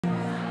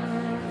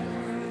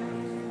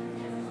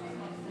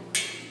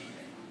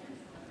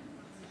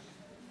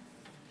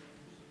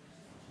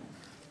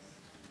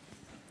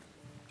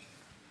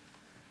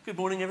Good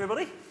morning,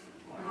 everybody.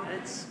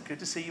 It's good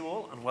to see you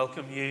all and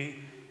welcome you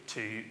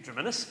to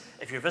Druminnis.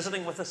 If you're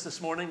visiting with us this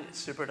morning, it's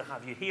super to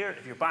have you here.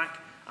 If you're back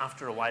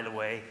after a while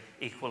away,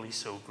 equally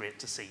so great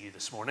to see you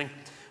this morning.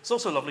 It's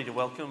also lovely to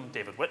welcome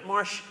David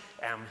Whitmarsh.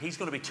 He's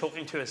going to be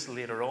talking to us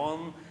later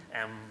on.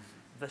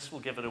 This will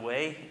give it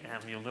away.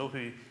 You'll know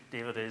who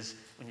David is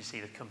when you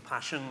see the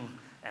compassion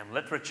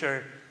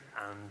literature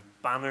and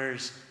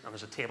banners, and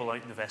there's a table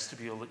out in the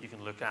vestibule that you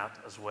can look at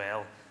as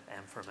well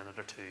for a minute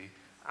or two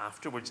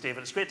afterwards.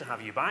 David, it's great to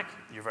have you back.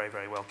 You're very,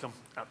 very welcome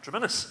at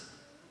Druminnis.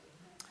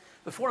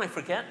 Before I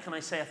forget, can I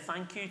say a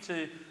thank you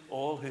to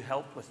all who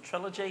helped with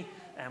Trilogy.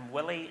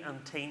 Willie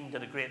and team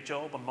did a great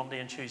job on Monday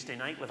and Tuesday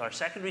night with our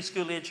secondary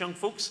school age young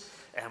folks.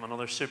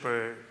 Another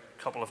super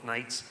couple of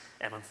nights,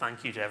 and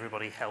thank you to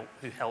everybody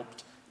who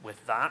helped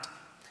with that.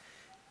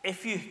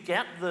 If you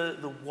get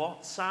the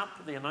WhatsApp,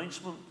 the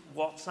announcement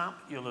WhatsApp,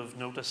 you'll have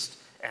noticed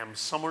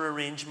summer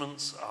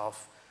arrangements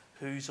of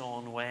who's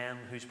on when,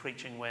 who's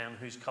preaching when,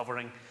 who's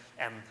covering.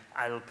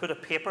 I'll put a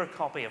paper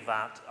copy of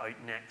that out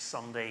next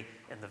Sunday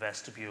in the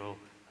vestibule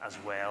as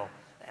well.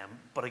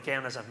 But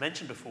again, as I've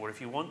mentioned before, if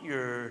you want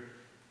your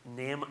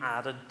name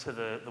added to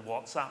the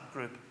WhatsApp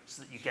group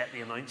so that you get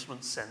the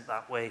announcements sent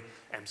that way,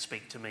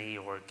 speak to me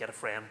or get a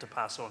friend to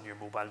pass on your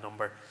mobile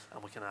number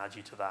and we can add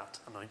you to that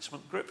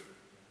announcement group.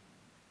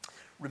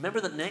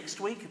 Remember that next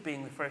week,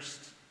 being the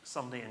first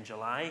Sunday in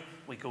July,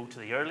 we go to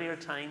the earlier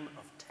time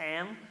of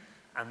 10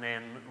 and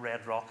then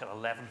Red Rock at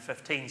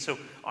 11:15. So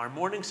our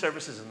morning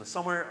services in the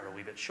summer are a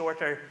wee bit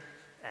shorter,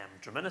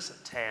 Druminnis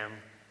at 10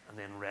 and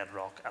then Red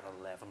Rock at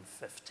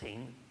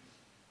 11:15.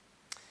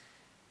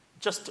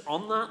 Just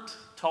on that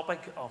topic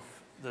of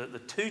the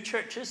two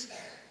churches,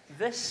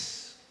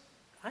 this,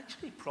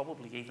 actually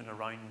probably even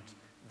around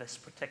this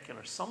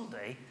particular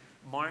Sunday,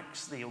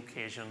 marks the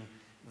occasion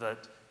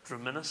that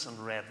Druminnis and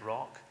Red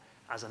Rock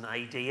as an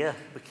idea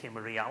became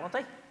a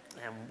reality.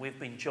 We've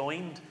been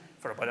joined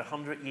for about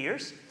 100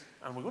 years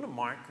and we're going to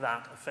mark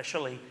that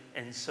officially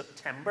in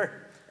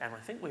September. I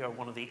think we are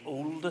one of the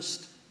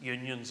oldest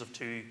unions of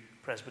two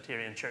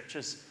Presbyterian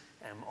churches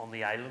on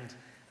the island.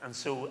 And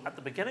so at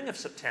the beginning of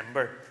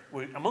September,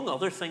 among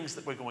other things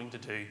that we're going to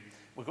do,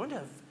 we're going to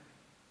have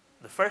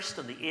the 1st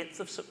and the 8th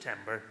of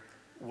September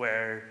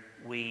where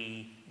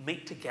we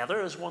meet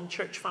together as one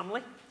church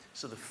family.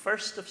 So the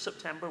 1st of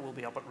September will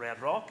be up at Red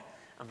Rock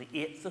and the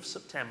 8th of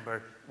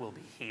September will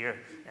be here.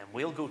 And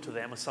we'll go to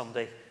them a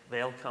Sunday,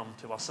 they'll come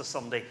to us a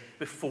Sunday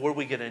before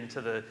we get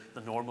into the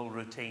normal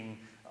routine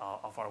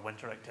of our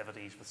winter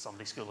activities with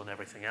Sunday school and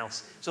everything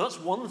else. So that's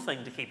one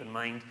thing to keep in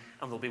mind,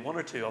 and there'll be one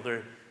or two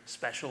other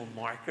special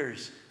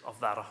markers of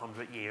that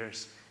 100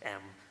 years.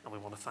 And we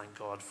want to thank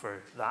God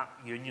for that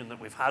union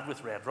that we've had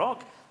with Red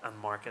Rock and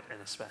mark it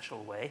in a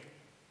special way.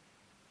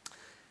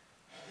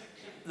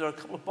 There are a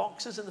couple of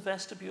boxes in the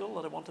vestibule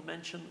that I want to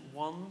mention.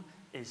 One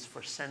is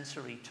for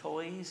sensory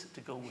toys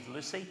to go with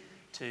Lucy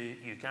to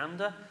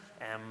Uganda.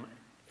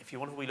 If you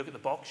want to look at the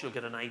box, you'll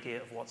get an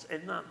idea of what's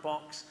in that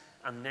box.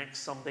 And next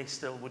Sunday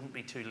still wouldn't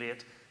be too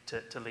late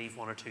to leave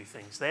one or two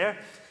things there.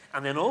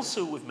 And then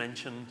also we've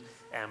mentioned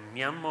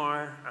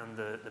Myanmar and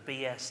the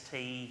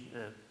BST,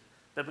 the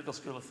Biblical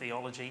School of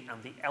Theology,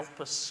 and the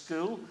Elpis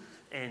School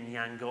in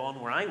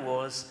Yangon, where I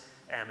was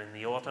in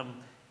the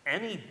autumn.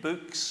 Any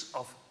books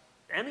of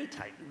any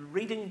type,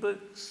 reading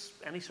books,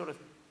 any sort of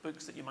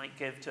books that you might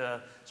give to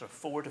a sort of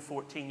 4 to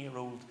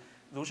 14-year-old,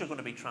 those are going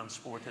to be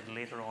transported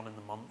later on in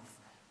the month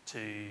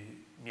to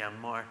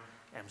Myanmar.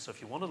 So if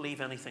you want to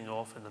leave anything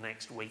off in the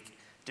next week,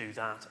 do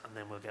that, and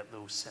then we'll get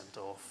those sent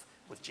off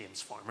with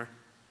James Farmer.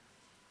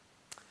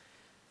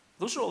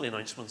 Those are all the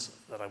announcements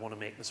that I want to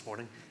make this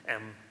morning.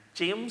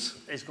 James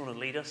is going to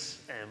lead us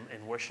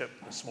in worship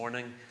this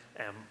morning.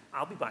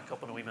 I'll be back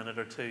up in a wee minute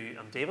or two,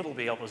 and David will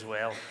be up as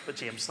well. But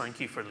James, thank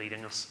you for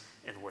leading us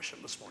in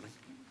worship this morning.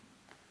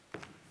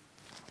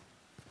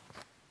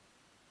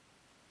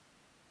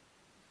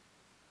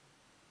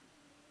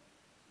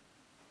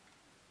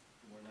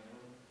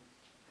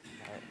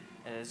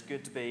 It is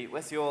good to be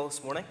with you all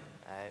this morning.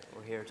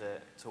 We're here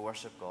to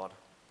worship God.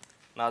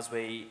 And as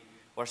we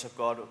worship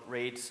God,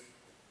 read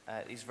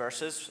these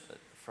verses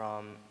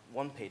from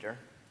 1 Peter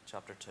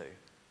chapter 2,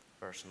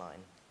 verse 9.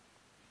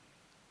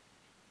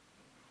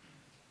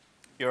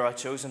 You're a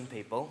chosen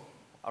people,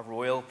 a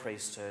royal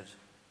priesthood,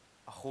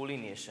 a holy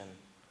nation,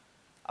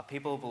 a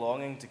people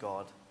belonging to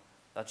God,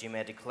 that you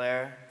may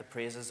declare the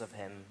praises of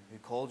him who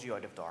called you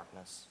out of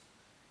darkness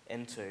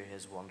into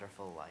his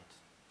wonderful light.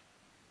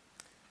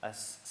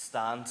 Let's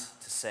stand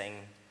to sing,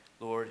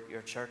 Lord,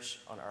 your church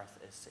on earth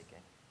is seeking.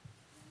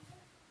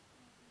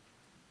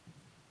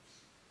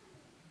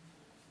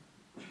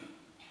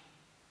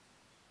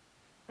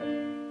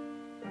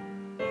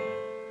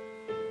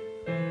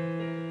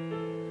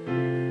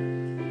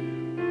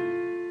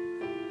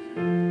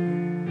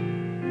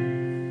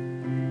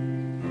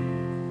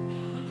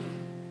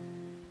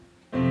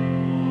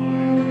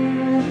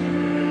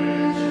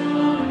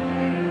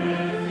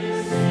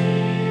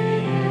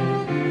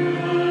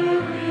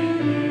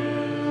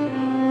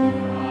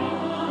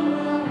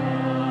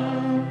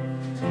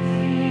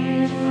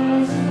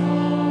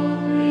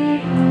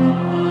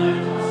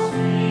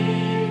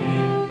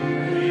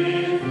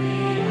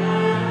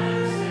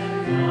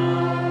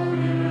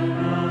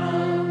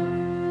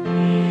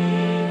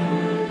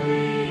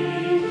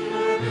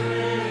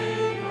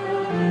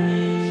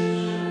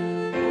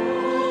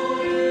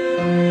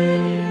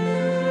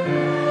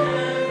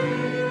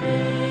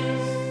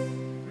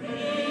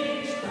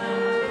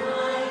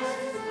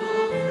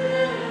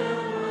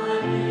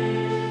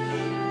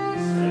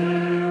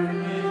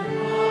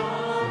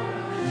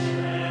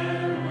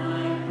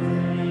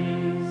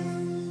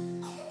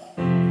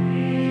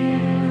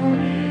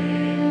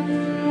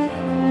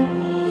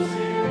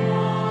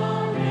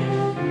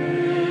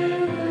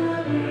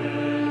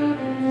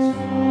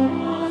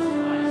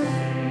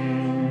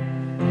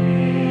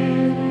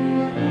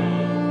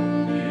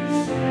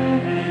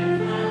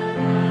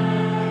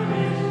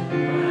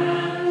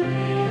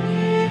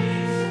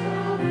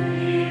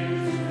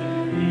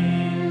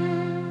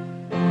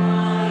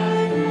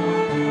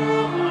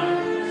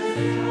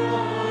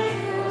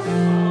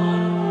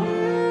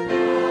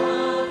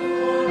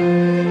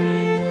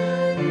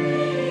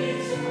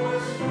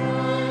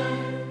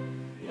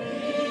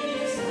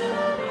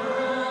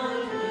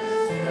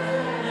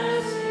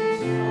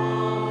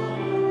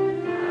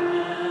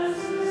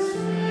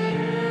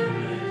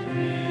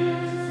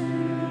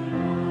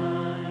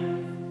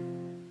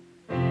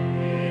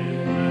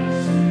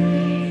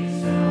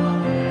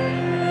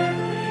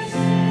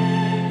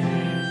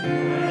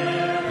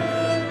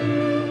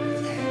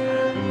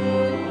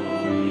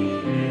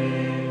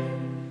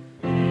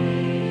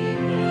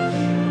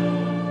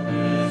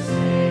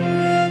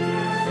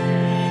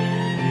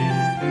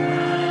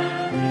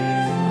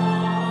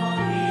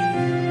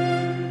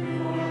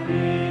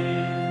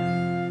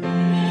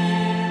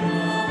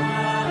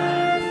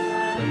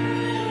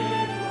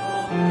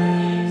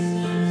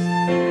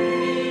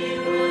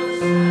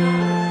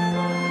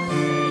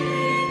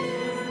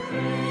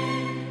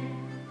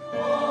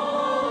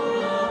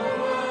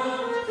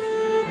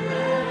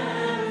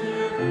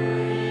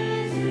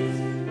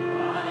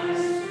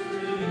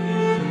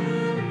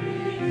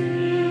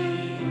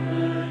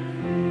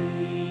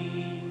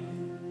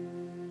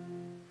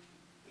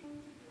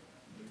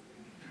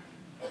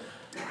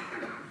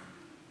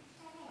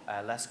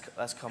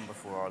 let's come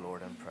before our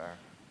Lord in prayer.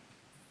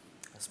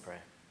 Let's pray.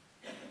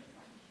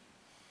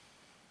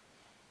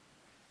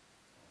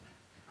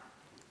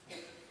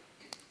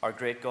 Our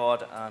great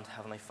God and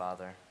Heavenly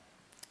Father,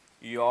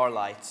 you are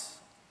light,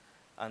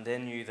 and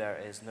in you there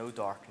is no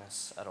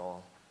darkness at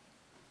all.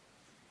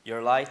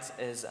 Your light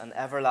is an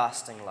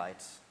everlasting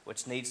light,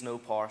 which needs no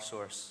power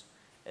source.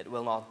 It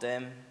will not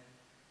dim,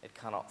 it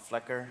cannot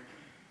flicker,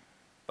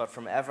 but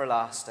from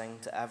everlasting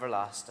to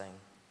everlasting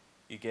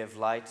you give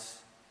light,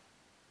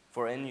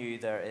 for in you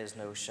there is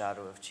no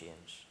shadow of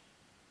change.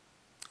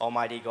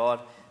 Almighty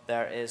God,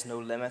 there is no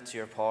limit to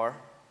your power.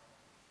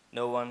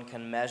 No one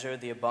can measure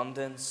the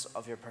abundance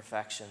of your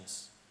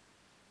perfections,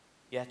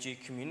 yet you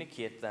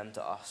communicate them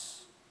to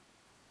us.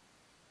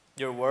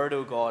 Your word,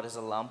 O God, is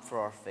a lamp for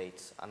our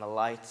feet and a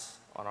light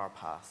on our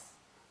path.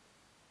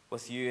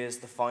 With you is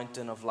the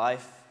fountain of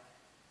life.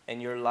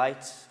 In your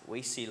light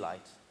we see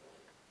light.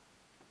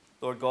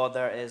 Lord God,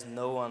 there is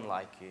no one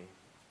like you.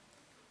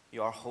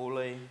 You are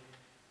holy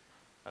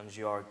and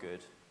you are good.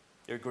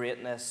 Your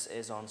greatness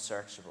is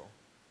unsearchable.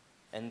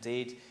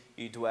 Indeed,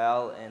 you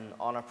dwell in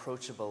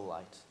unapproachable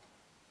light.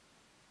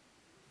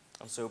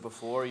 And so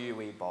before you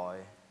we bow.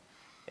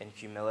 In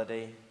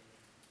humility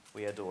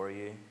we adore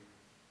you.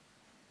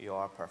 You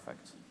are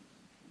perfect.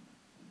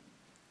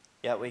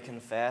 Yet we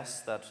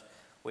confess that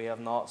we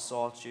have not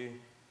sought you.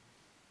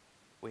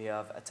 We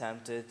have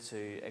attempted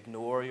to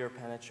ignore your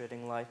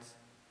penetrating light.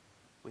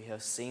 We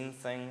have seen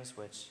things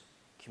which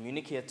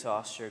communicate to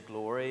us your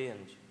glory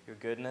and your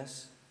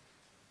goodness.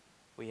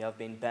 We have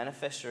been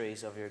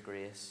beneficiaries of your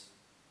grace,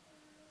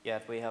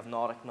 yet we have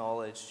not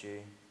acknowledged you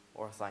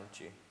or thanked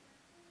you.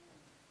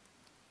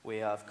 We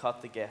have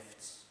cut the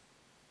gifts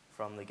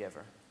from the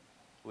giver.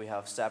 We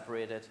have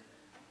separated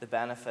the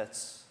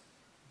benefits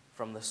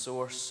from the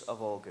source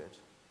of all good.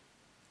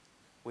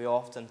 We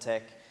often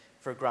take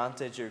for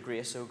granted your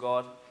grace, O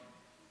God.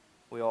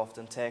 We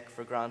often take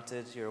for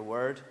granted your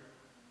word.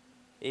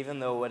 Even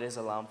though it is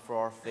a lamp for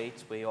our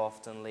feet, we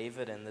often leave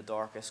it in the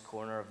darkest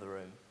corner of the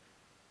room.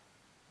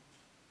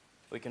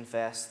 We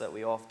confess that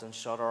we often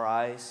shut our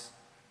eyes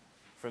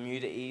from you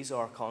to ease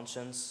our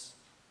conscience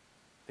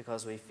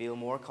because we feel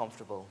more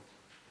comfortable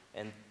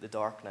in the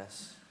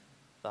darkness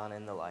than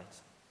in the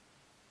light.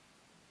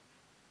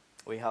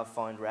 We have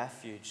found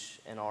refuge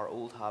in our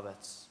old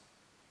habits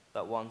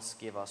that once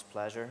gave us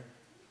pleasure.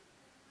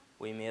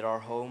 We made our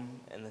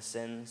home in the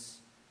sins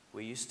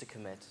we used to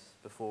commit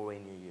before we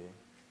knew you.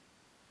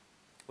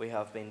 We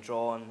have been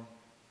drawn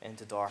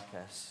into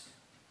darkness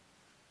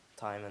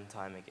time and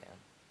time again.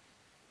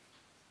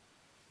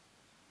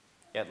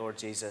 Yet, Lord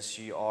Jesus,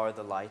 you are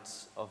the light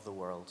of the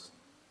world.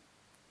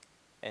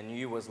 In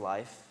you was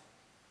life,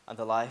 and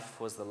the life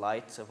was the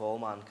light of all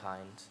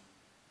mankind.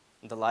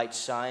 And the light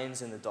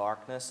shines in the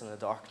darkness, and the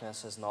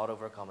darkness has not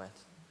overcome it.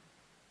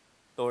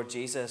 Lord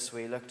Jesus,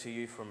 we look to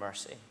you for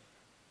mercy.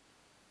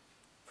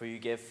 For you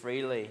give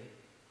freely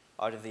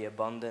out of the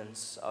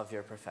abundance of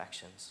your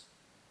perfections.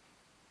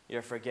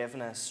 Your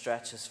forgiveness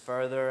stretches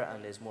further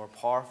and is more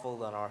powerful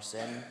than our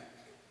sin.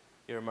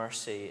 Your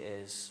mercy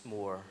is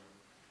more.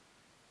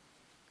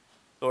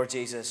 Lord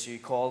Jesus, you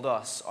called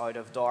us out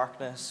of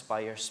darkness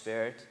by your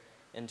Spirit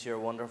into your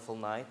wonderful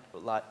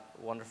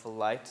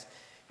light.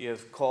 You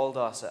have called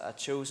us a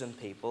chosen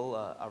people,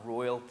 a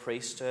royal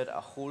priesthood,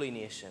 a holy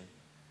nation,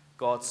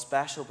 God's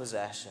special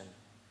possession,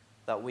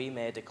 that we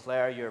may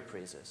declare your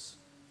praises,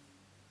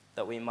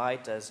 that we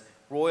might, as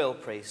royal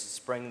priests,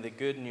 bring the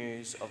good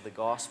news of the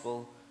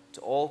gospel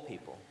to all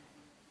people,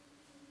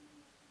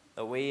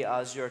 that we,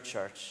 as your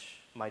church,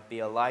 might be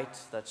a light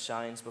that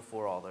shines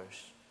before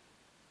others,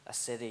 a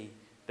city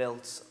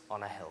built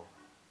on a hill.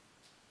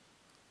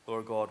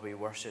 Lord God, we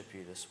worship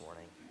you this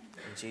morning.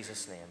 In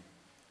Jesus' name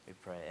we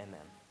pray, amen.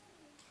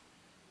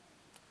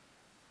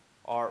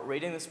 Our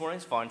reading this morning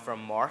is found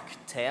from Mark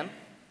 10,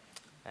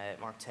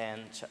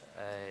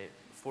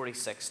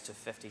 46 to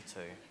 52.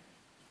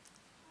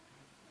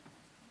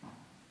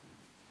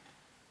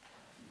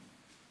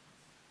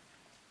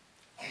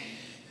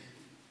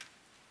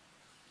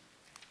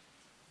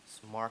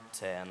 It's Mark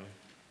 10,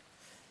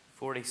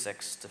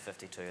 46 to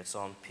 52. It's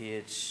on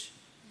page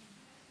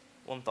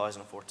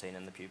 1014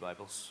 in the Pew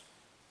Bibles.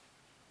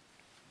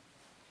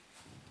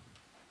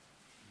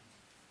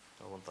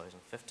 Or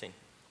 1015.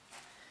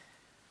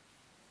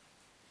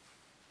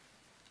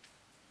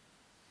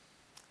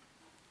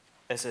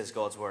 This is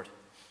God's word.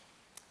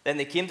 Then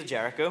they came to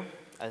Jericho,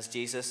 as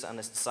Jesus and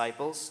his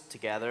disciples,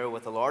 together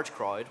with a large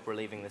crowd, were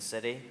leaving the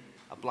city.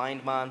 A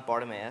blind man,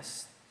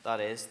 Bartimaeus, that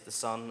is, the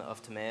son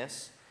of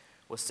Timaeus,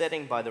 was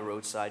sitting by the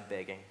roadside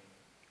begging.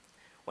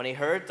 When he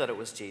heard that it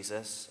was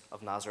Jesus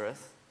of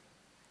Nazareth,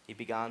 he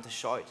began to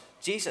shout,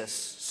 "Jesus,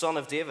 Son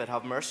of David,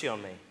 have mercy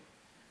on me."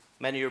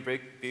 Many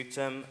rebuked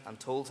him and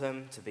told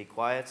him to be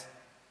quiet,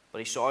 but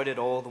he shouted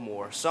all the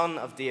more, "Son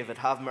of David,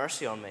 have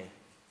mercy on me."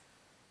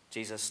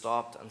 Jesus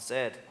stopped and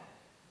said,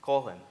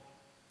 "Call him."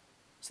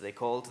 So they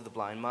called to the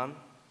blind man,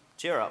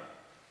 "Cheer up,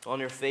 on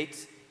your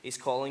feet, he's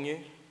calling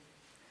you."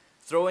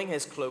 Throwing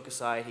his cloak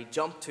aside, he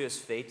jumped to his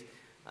feet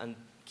and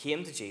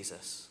came to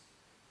Jesus.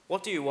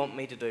 "What do you want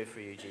me to do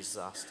for you?" Jesus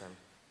asked him.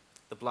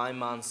 The blind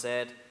man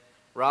said,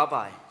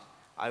 "Rabbi,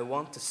 I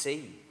want to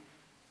see."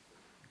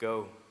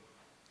 "Go."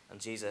 And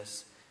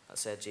Jesus,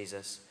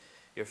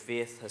 "Your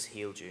faith has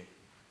healed you."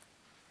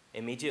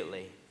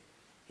 Immediately,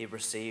 he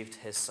received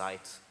his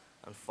sight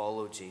and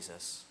followed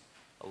Jesus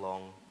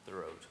along the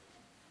road.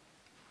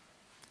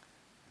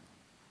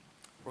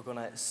 We're going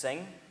to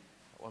sing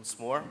once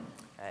more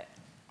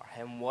our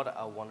hymn, "What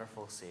a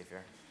Wonderful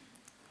Saviour."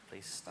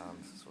 Please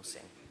stand as we'll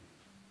sing.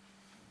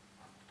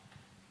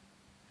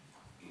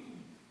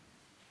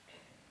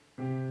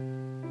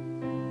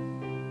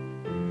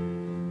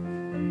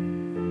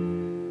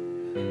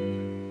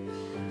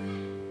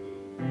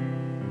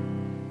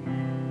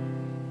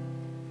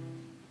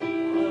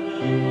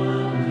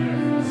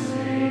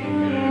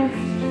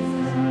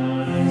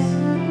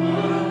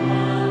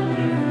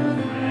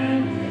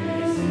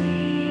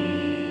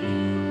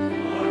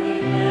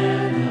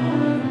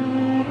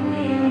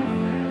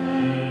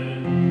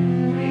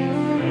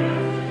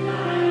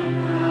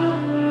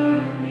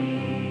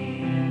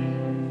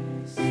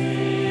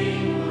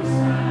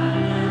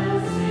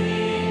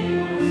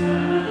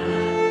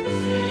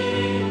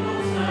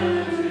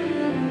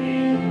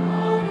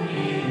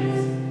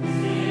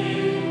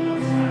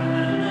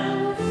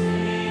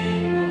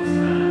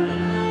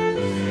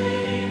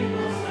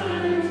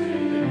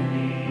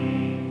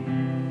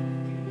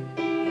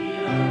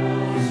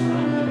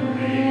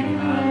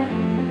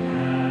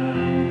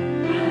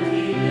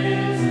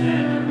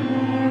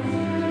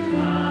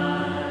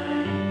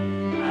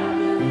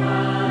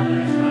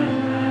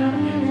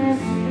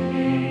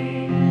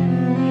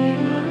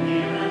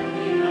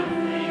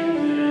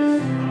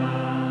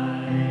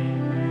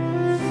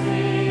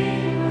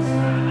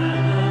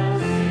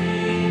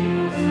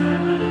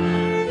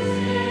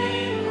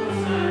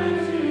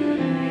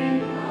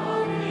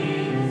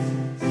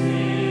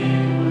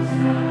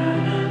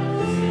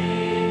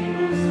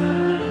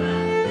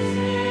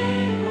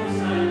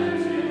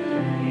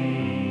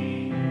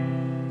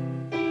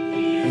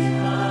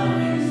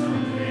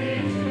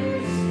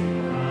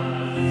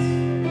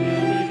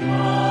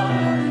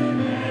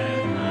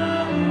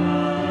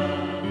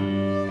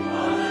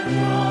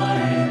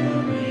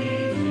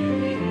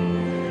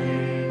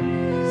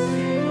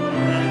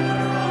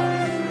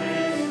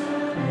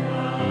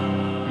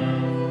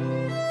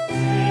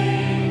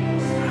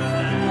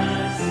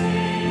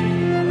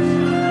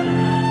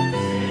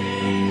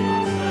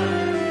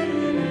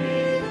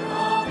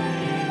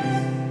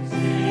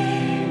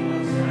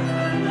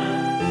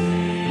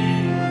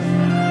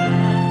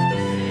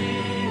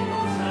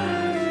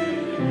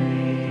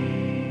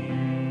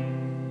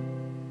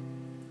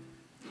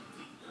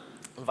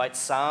 Invite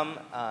Sam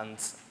and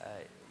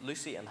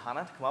Lucy and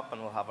Hannah to come up,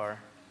 and we'll have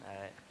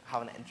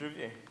an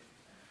interview.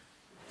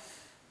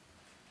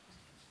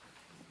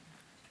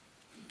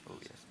 Oh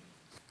yes.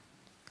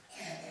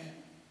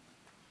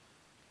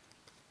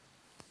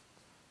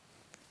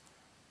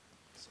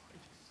 Sorry,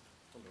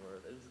 I don't know where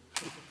it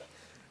is.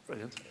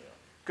 Brilliant.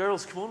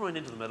 Girls, come on round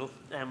into the middle.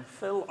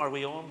 Phil, are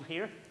we on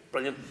here?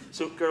 Brilliant.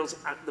 So, girls,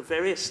 at the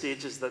various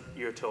stages that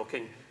you're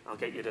talking, I'll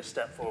get you to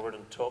step forward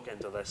and talk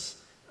into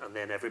this, and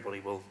then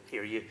everybody will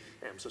hear you.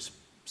 So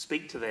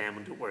speak to them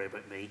and don't worry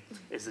about me,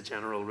 is the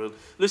general rule.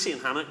 Lucy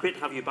and Hannah, great to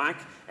have you back.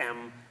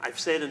 I've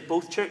said in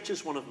both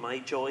churches, one of my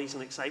joys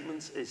and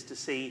excitements is to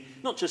see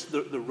not just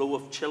the row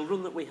of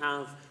children that we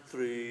have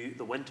through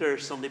the winter,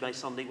 Sunday by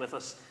Sunday with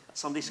us at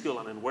Sunday school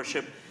and in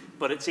worship,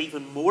 but it's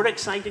even more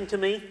exciting to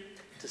me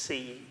to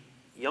see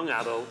young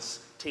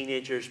adults,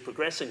 teenagers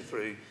progressing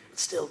through,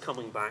 still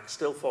coming back,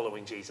 still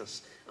following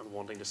Jesus and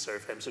wanting to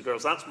serve him. So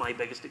girls, that's my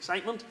biggest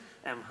excitement,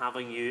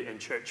 having you in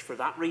church for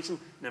that reason,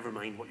 never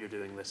mind what you're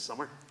doing this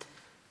summer.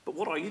 But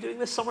what are you doing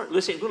this summer?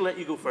 Lucy, I'm going to let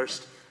you go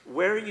first.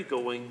 Where are you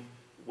going,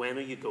 when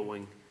are you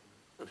going,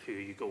 and who are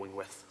you going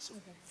with? So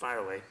fire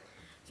away.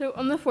 So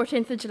on the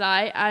 14th of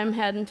July, I'm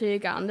heading to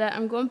Uganda.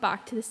 I'm going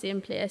back to the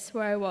same place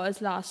where I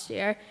was last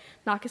year,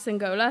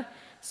 Nakasongola.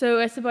 So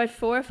it's about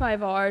 4 or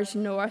 5 hours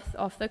north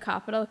of the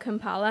capital,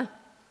 Kampala.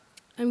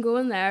 I'm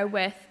going there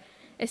with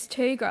It's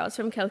 2 girls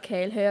from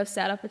Kilkeel who have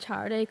set up a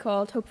charity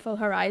called Hopeful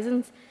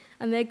Horizons,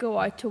 and they go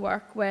out to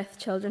work with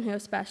children who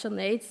have special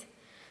needs.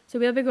 So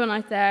we'll be going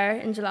out there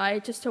in July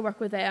just to work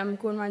with them,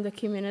 going around the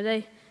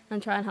community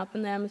and try and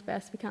helping them as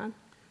best we can.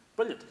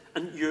 Brilliant.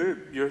 And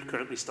you're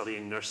currently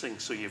studying nursing,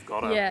 so you've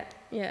got a...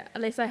 Yeah.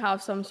 At least I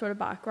have some sort of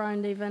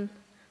background even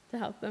to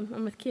help them.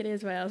 And with Katie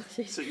as well.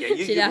 So yeah,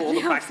 you have all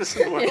the practice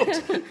in the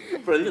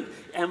world. Brilliant.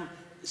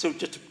 So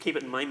just to keep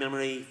it in my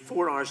memory,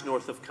 4 hours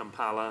north of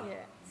Kampala,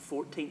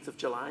 14th of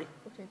July?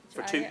 14th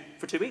of July,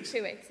 for 2 weeks?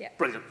 2 weeks, yeah.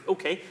 Brilliant.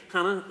 Okay,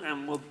 Hannah,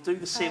 we'll do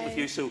the same with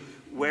you. So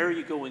where are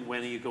you going,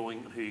 when are you going,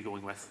 and who are you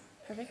going with?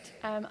 Perfect.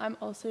 I'm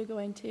also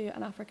going to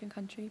an African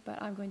country,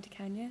 but I'm going to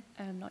Kenya,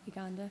 not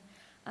Uganda.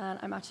 And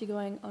I'm actually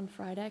going on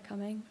Friday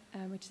coming,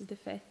 which is the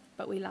 5th,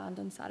 but we land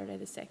on Saturday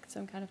the 6th,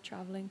 so I'm kind of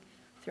travelling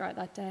throughout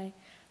that day.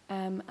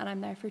 And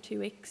I'm there for 2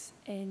 weeks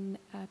in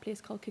a place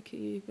called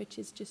Kikuyu, which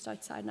is just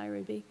outside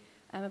Nairobi,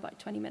 about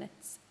 20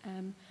 minutes.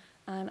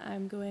 and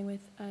I'm going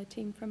with a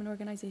team from an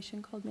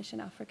organisation called Mission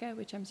Africa,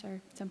 which I'm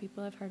sure some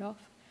people have heard of.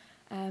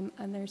 And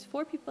there's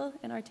 4 people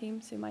in our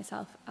team, so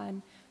myself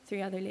and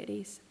 3 other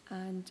ladies.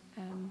 And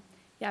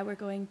yeah, we're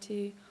going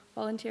to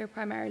volunteer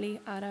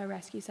primarily at a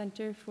rescue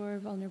centre for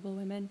vulnerable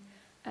women,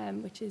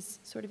 which is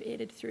sort of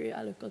aided through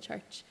a local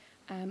church,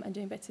 and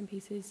doing bits and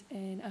pieces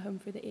in a home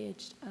for the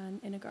aged and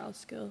in a girls'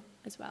 school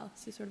as well.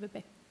 So sort of a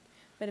bit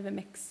of a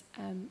mix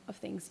of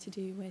things to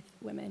do with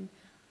women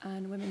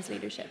and women's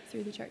leadership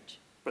through the church.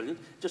 Brilliant.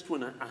 Just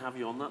when I have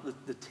you on that,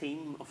 the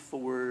team of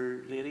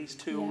 4 ladies,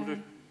 2 older,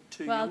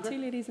 2 younger? 2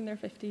 ladies in their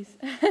 50s.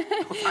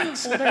 Oh,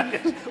 thanks.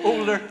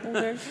 Older.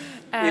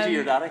 Age of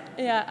your daddy.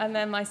 Yeah, and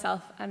then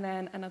myself, and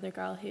then another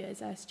girl who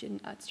is a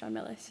student at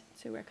Druminnis.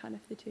 So we're kind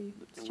of the 2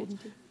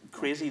 student team.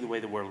 Crazy the way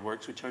the world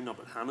works. We turned up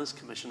at Hannah's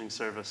commissioning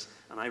service,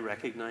 and I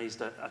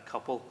recognised a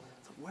couple.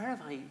 I thought,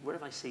 where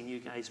have I seen you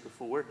guys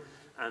before?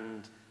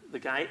 And the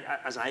guy,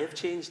 as I have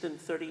changed in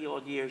 30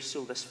 odd years,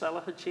 so this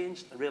fella had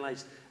changed. I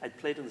realised I'd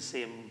played in the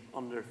same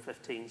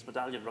under-15s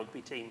medallion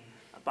rugby team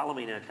at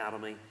Ballymena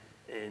Academy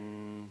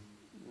in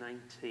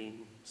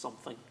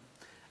 19-something,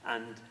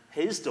 and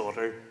his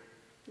daughter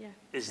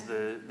is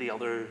the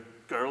other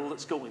girl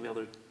that's going, the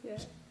other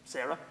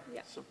Sarah.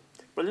 Yeah. So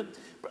brilliant.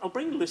 I'll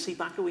bring Lucy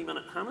back a wee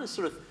minute. Hannah's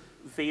sort of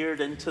veered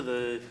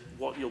into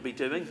what you'll be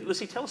doing.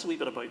 Lucy, tell us a wee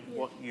bit about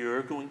what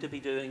you're going to be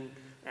doing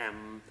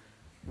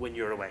when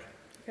you're away.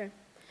 Okay.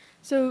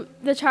 So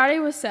the charity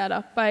was set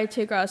up by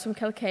 2 girls from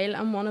Kilkeel,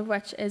 and one of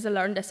which is a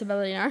learning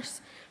disability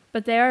nurse.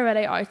 But they're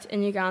already out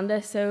in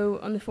Uganda, so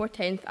on the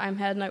 14th I'm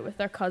heading out with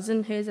their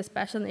cousin, who is a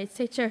special needs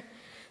teacher.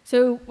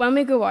 So when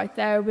we go out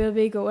there, we'll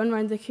be going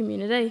around the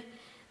community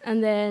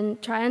and then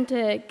trying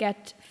to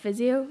get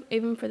physio,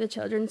 even for the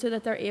children, so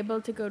that they're able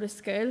to go to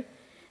school,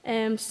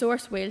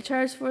 source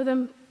wheelchairs for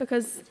them,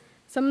 because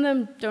some of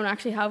them don't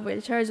actually have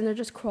wheelchairs and they're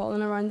just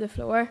crawling around the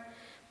floor,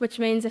 which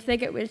means if they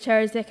get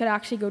wheelchairs, they could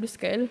actually go to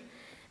school.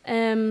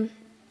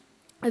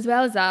 As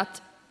well as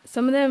that,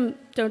 some of them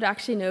don't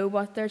actually know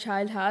what their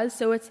child has,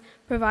 so it's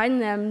providing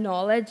them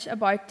knowledge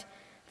about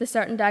the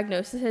certain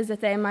diagnoses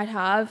that they might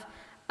have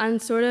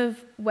and sort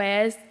of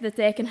ways that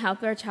they can help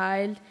their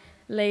child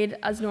lead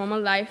as normal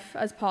life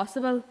as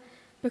possible,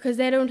 because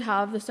they don't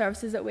have the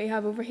services that we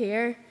have over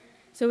here.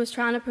 So it's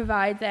trying to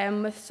provide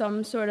them with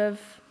some sort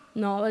of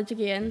knowledge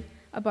again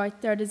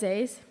about their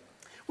disease.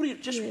 What are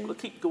you, we'll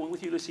keep going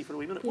with you, Lucy, for a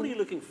wee minute. What are you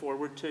looking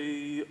forward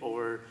to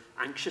or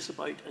anxious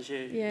about as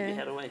you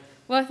head away?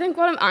 Well, I think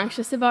what I'm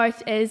anxious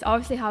about is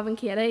obviously having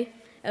Katie.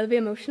 It'll be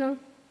emotional.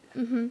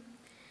 You'll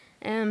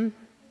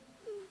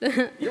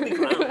be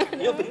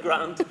grand. You'll be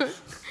grand.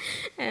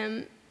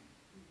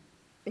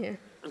 Yeah.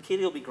 And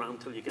Katie will be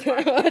grand till you get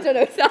back. I don't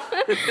know.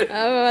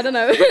 I don't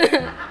know.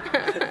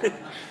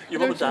 Your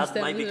mum and dad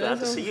might be glad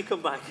to see you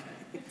come back.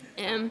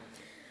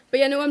 But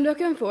yeah, no, I'm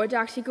looking forward to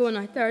actually going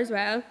out there as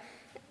well.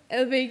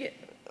 It'll be...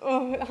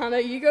 Oh, Hannah,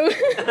 you go.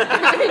 Good.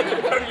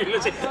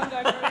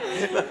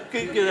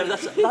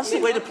 That's the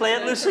way to play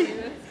it, Lucy.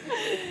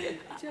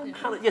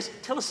 Hannah, yes,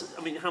 tell us,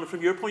 I mean, Hannah,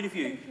 from your point of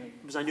view,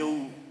 because I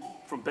know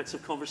from bits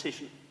of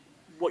conversation,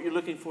 what you're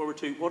looking forward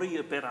to, what are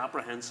you a bit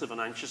apprehensive and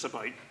anxious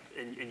about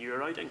in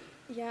your outing?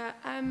 Yeah,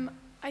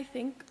 I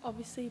think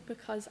obviously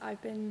because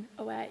I've been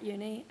away at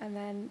uni and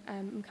then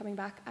I'm coming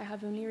back, I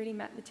have only really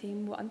met the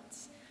team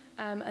once,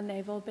 and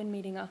they've all been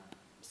meeting up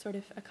sort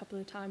of a couple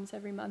of times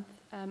every month.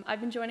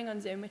 I've been joining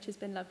on Zoom, which has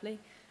been lovely,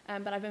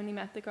 but I've only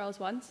met the girls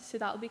once, so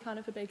that'll be kind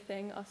of a big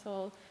thing, us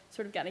all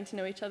sort of getting to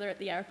know each other at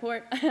the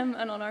airport and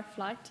on our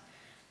flight.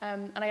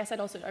 And I guess I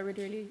would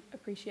really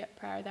appreciate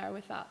prayer there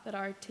with that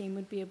our team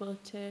would be able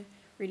to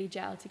really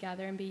gel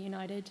together and be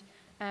united,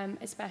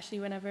 especially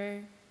whenever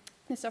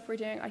the stuff we're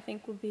doing, I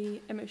think, will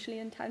be emotionally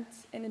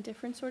intense in a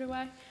different sort of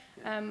way.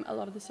 A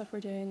lot of the stuff we're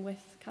doing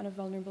with kind of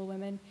vulnerable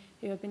women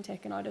who have been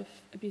taken out of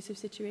abusive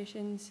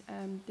situations,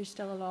 there's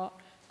still a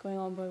lot going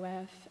on by way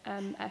of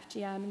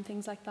FGM and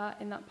things like that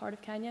in that part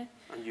of Kenya.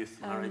 And youth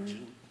marriage.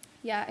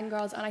 Yeah, and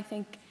girls, and I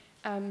think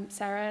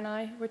Sarah and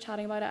I were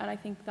chatting about it, and I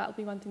think that'll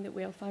be one thing that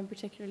we'll find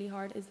particularly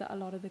hard, is that a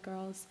lot of the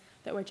girls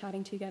that we're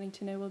chatting to, getting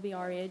to know, will be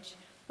our age,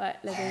 but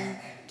living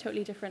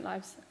totally different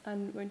lives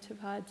and won't have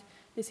had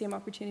the same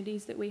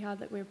opportunities that we had,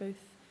 that we're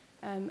both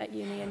at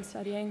uni and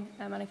studying,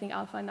 and I think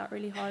I'll find that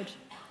really hard.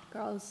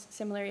 Girls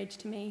similar age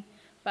to me,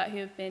 but who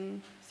have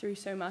been through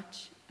so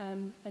much,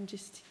 and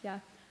just, yeah,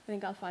 I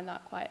think I'll find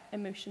that quite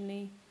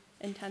emotionally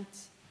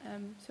intense,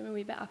 so I'm a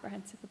wee bit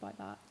apprehensive about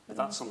that. But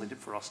that's something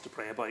for us to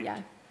pray about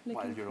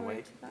while you're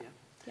away.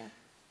 Yeah.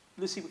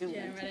 Lucy, we can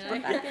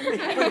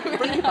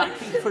bring you back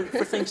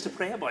for things to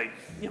pray about.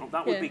 You know,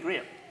 that would be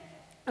great.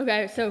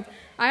 Okay, so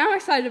I am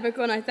excited about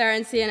going out there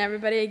and seeing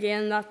everybody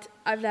again that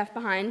I've left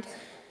behind.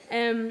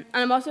 And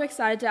I'm also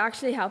excited to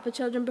actually help the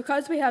children,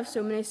 because we have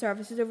so many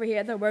services over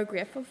here that we're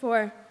grateful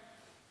for.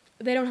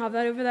 They don't have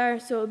that over there,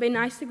 so it'll be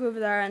nice to go over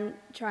there and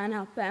try and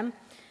help them.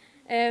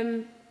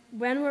 When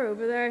we're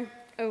over there,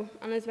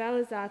 and as well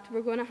as that,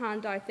 we're going to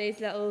hand out these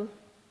little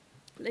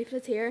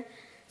leaflets here.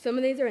 Some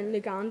of these are in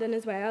Ugandan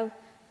as well,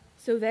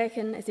 so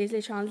it's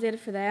easily translated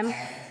for them.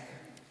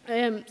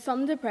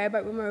 Something to pray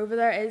about when we're over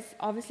there is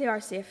obviously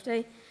our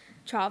safety,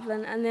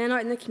 travelling, and then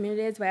out in the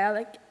community as well.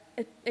 Like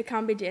it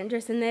can be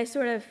dangerous, and they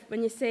sort of,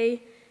 when you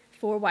see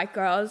 4 white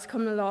girls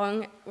coming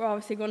along, we're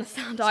obviously going to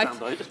stand out.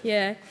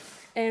 Yeah.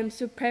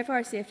 So pray for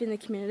our safety in the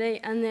community,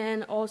 and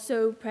then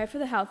also pray for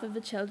the health of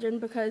the children,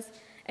 because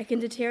it can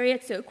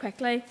deteriorate so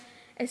quickly.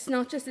 It's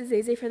not just as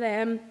easy for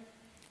them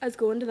as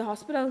going to the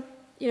hospital.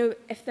 You know,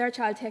 if their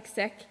child takes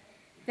sick,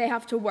 they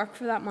have to work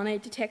for that money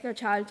to take their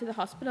child to the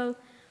hospital,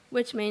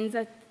 which means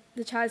that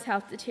the child's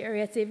health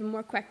deteriorates even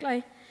more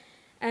quickly.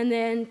 And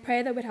then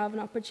pray that we'd have an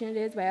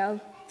opportunity as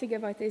well to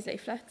give out these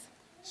leaflets.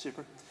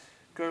 Super.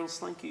 Girls,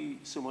 thank you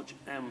so much.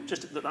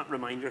 Just that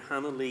reminder,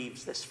 Hannah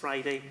leaves this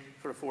Friday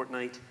for a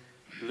fortnight.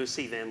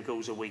 Lucy then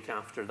goes a week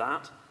after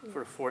that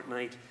for a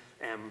fortnight.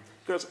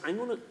 Girls, I'm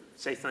going to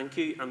say thank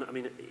you, and I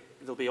mean,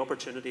 there'll be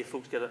opportunity if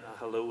folks get a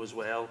hello as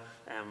well,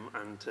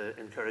 and to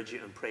encourage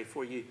you and pray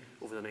for you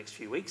over the next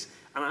few weeks.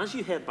 And as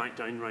you head back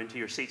down round to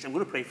your seats, I'm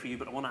going to pray for you,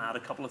 but I want to add a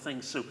couple of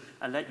things, so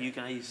I'll let you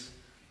guys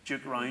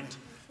duke round.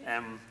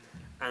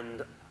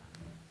 And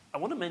I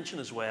want to mention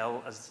as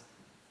well, as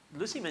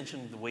Lucy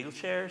mentioned, the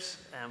wheelchairs,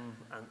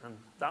 and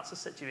that's a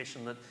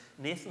situation that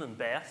Nathan and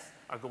Beth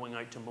are going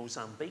out to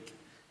Mozambique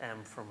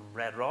from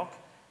Red Rock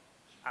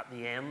at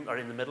the end, or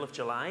in the middle of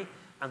July,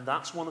 and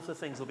that's one of the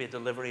things. There'll be a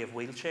delivery of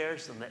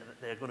wheelchairs, and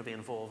they're going to be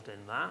involved in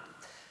that.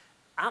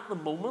 At the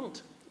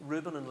moment,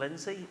 Reuben and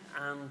Lindsay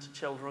and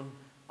children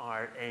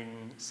are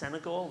in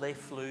Senegal. They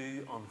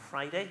flew on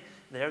Friday.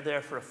 They're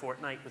there for a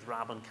fortnight with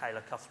Rab and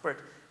Kyla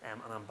Cuthbert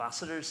and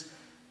ambassadors.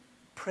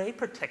 Pray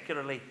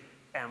particularly,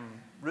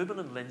 Reuben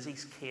and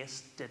Lindsay's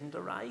case didn't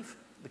arrive.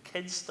 The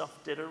kids'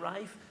 stuff did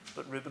arrive,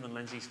 but Reuben and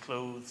Lindsay's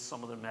clothes,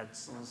 some of their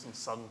medicines and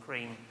sun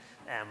cream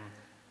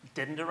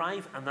didn't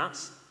arrive, and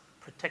that's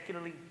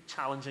particularly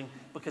challenging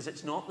because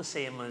it's not the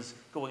same as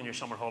going on your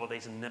summer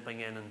holidays and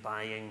nipping in and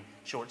buying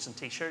shorts and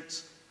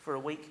t-shirts for a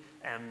week.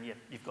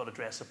 You've got to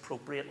dress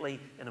appropriately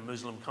in a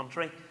Muslim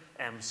country.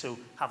 So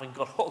having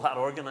got all that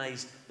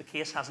organised, the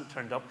case hasn't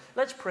turned up.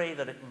 Let's pray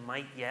that it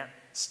might yet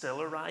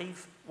still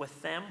arrive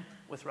with them,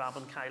 with Rab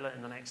and Kyla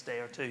in the next day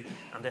or two,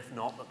 and if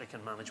not, that they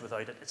can manage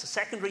without it. It's a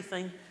secondary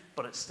thing,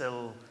 but it's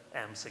still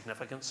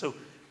significant. So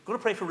we're going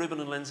to pray for Reuben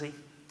and Lindsay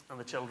and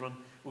the children.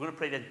 We're going to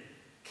pray that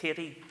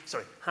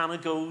Hannah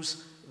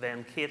goes,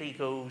 then Katie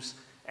goes,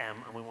 and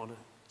we want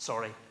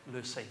to,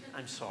 Lucy,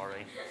 I'm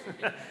sorry.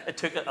 It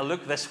took a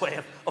look this way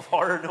of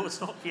horror. No,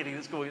 it's not Katie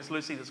that's going, it's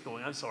Lucy that's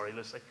going. I'm sorry,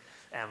 Lucy.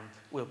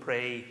 We'll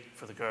pray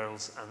for the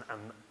girls and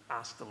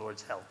ask the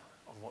Lord's help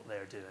on what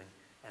they're doing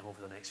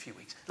over the next few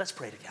weeks. Let's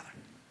pray together.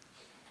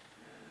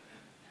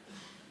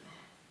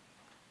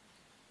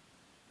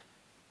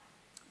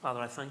 Father,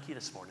 I thank you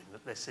this morning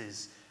that this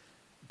is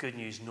good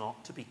news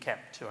not to be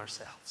kept to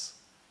ourselves.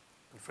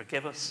 And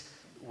forgive us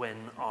when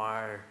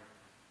our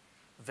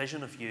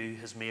vision of you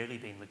has merely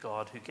been the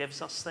God who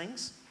gives us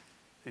things,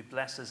 who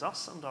blesses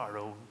us and our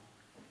own,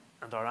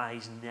 and our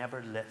eyes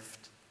never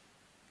lift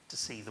to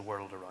see the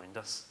world around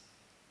us.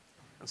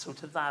 And so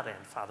to that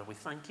end, Father, we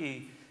thank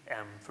you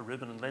for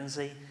Reuben and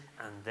Lindsay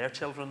and their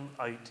children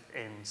out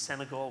in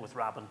Senegal with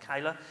Rab and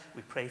Kyla.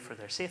 We pray for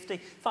their safety.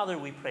 Father,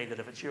 we pray that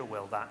if it's your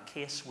will, that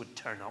case would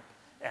turn up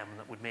and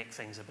that would make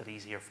things a bit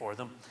easier for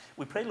them.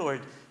 We pray, Lord,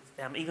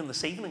 even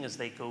this evening as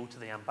they go to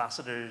the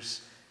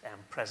ambassadors'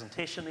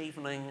 presentation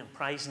evening and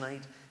prize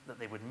night, that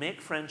they would make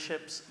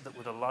friendships that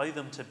would allow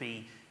them to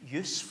be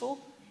useful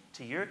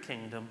to your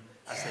kingdom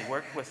as they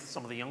work with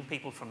some of the young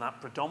people from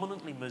that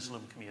predominantly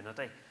Muslim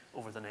community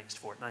over the next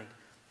fortnight.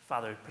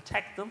 Father,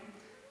 protect them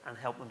and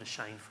help them to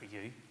shine for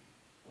you.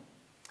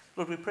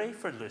 Lord, we pray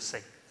for Lucy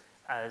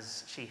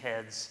as she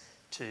heads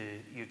to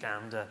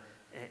Uganda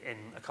in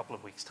a couple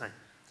of weeks' time.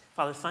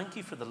 Father, thank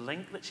you for the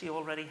link that she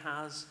already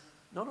has,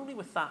 not only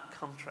with that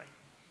country,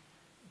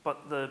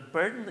 but the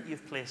burden that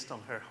you've placed on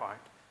her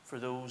heart for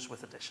those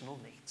with additional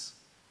needs.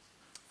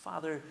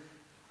 Father,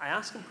 I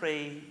ask and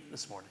pray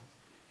this morning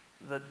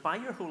that by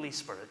your Holy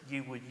Spirit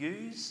you would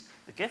use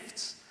the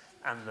gifts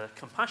and the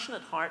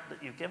compassionate heart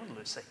that you've given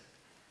Lucy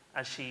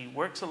as she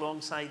works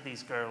alongside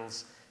these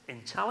girls in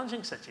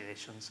challenging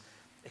situations,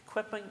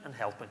 equipping and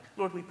helping.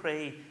 Lord, we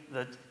pray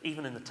that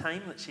even in the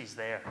time that she's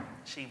there,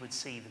 she would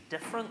see the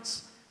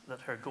difference that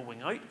her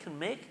going out can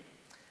make.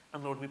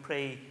 And Lord, we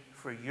pray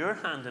for your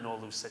hand in all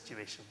those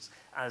situations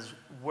as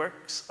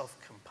works of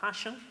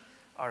compassion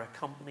are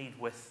accompanied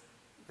with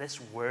this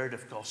word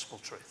of gospel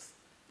truth.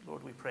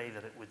 Lord, we pray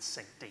that it would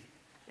sink deep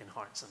in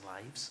hearts and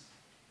lives.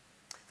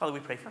 Father, we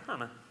pray for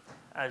Hannah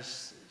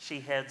as she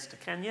heads to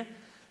Kenya.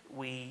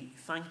 We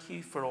thank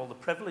you for all the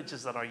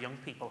privileges that our young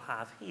people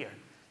have here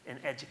in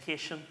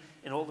education,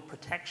 in all the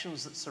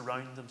protections that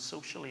surround them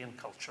socially and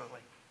culturally.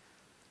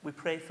 We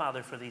pray,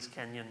 Father, for these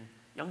Kenyan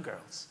young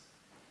girls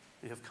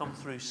who have come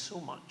through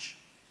so much.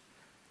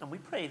 And we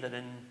pray that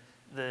in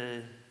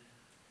the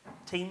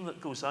team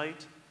that goes out,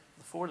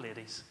 the 4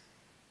 ladies,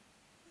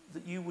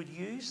 that you would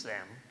use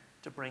them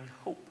to bring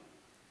hope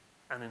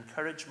and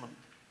encouragement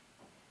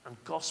and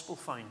gospel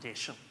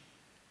foundation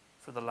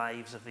for the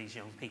lives of these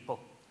young people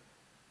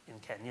in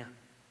Kenya.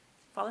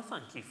 Father,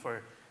 thank you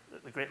for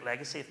the great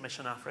legacy of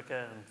Mission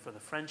Africa and for the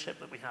friendship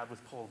that we had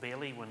with Paul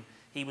Bailey when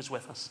he was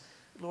with us.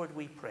 Lord,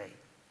 we pray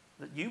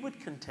that you would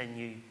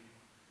continue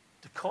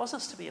to cause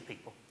us to be a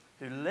people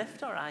who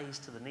lift our eyes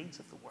to the needs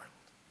of the world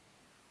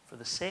for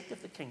the sake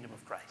of the kingdom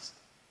of Christ,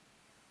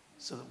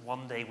 so that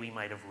one day we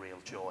might have real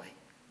joy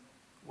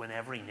when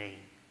every knee,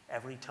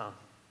 every tongue,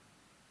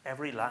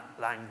 every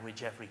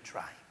language, every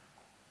tribe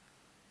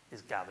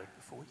is gathered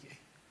before you.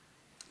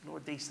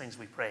 Lord, these things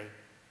we pray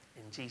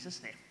in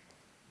Jesus' name.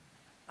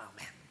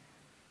 Amen.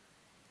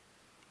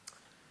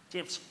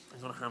 James,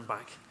 I'm going to hand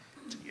back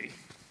to you.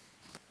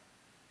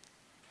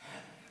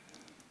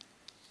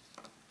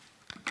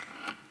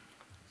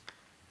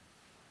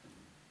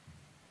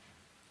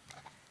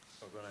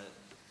 We're going to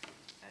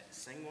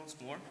sing once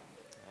more.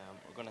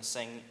 We're going to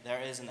sing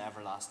 "There Is an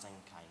Everlasting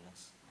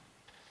Kindness."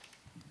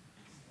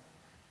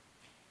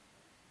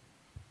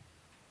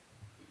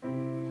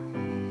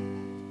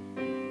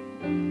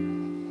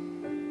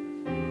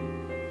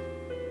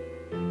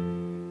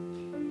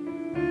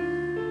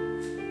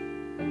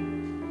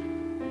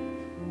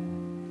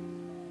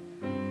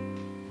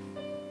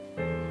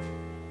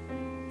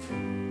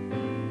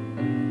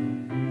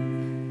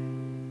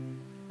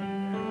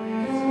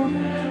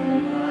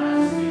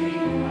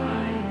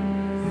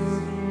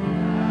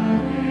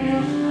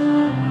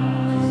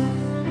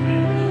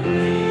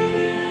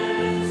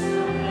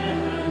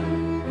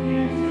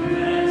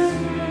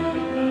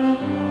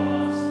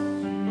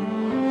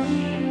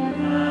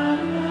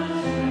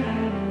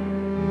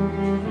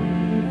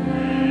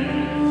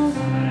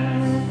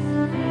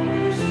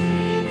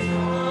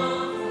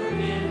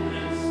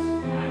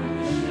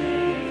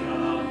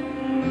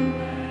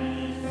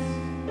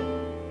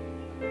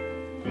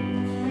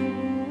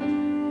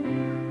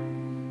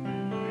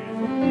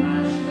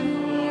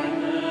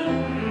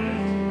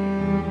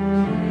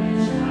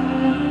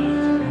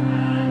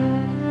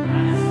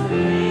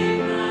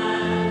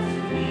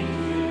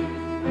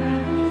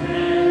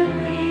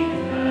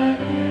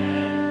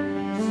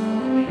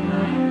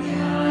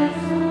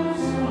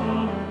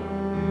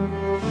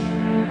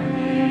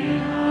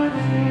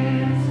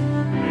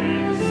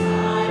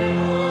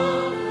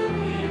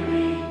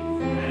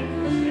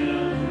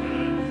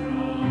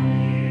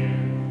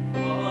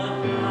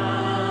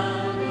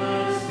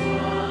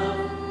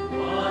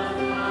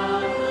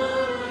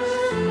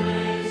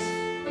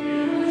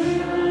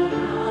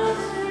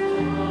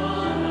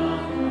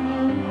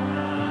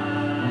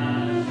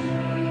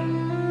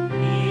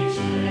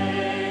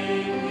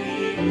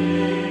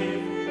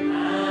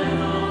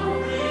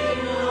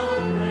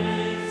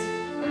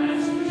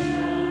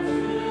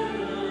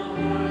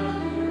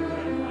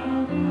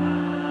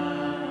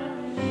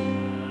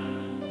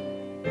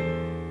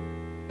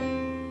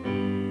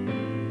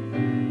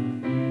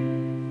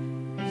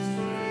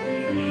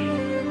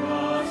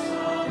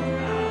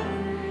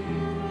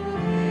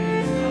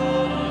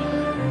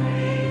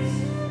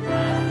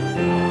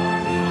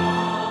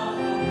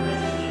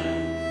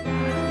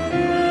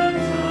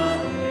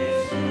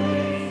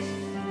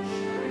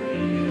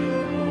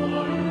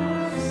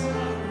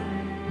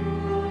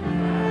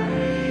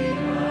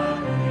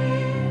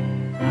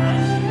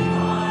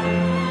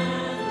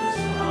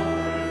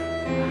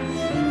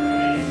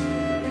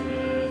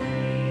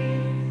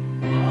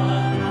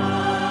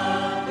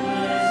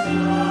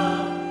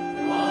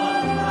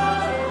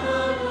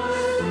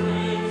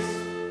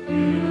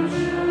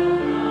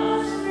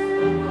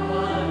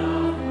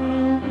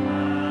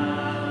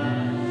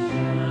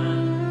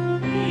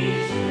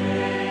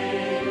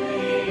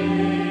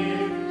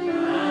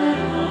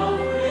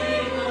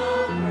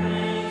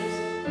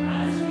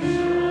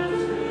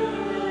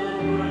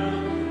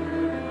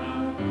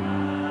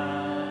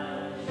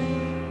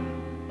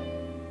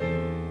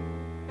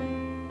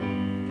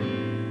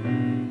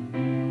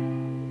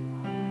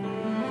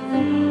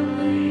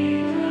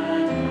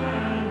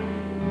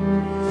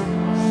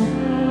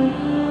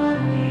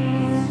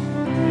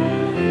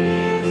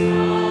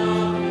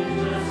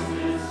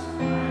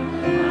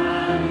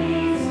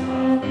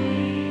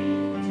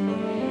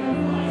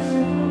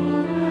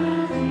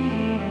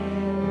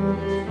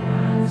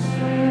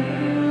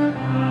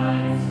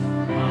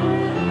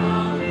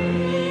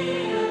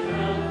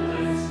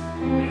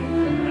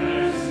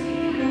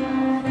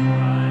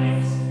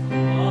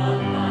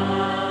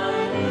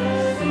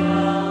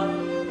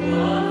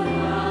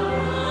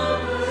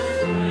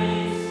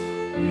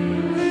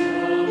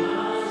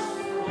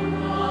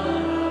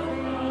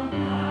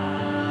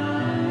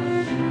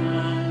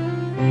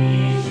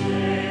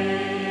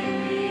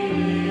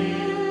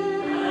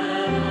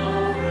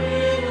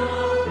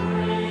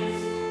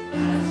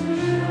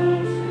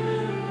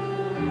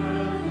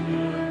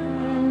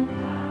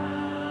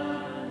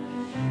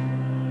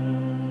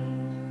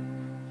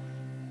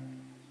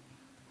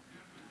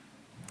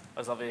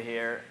 It was lovely to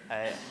hear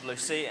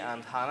Lucy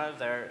and Hannah,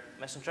 their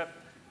mission trip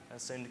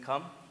is soon to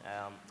come.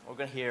 We're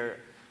going to hear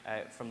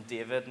from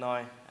David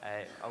now.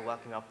 I'll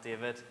welcome up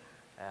David.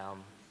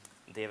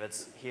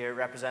 David's here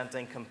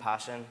representing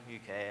Compassion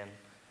UK, and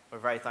we're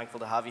very thankful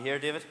to have you here,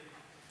 David.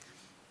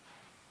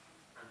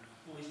 And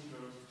boys and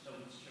girls of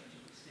Children's Church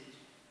at the stage.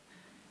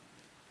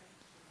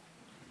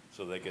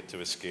 So they get to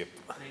escape.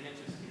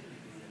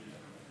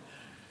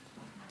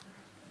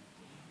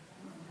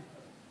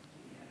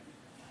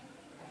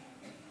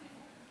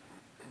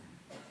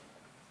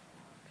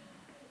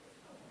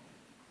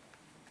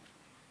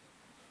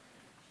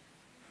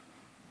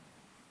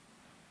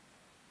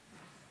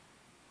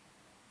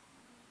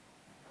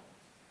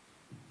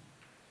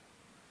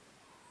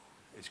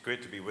 It's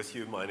great to be with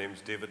you. My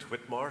name's David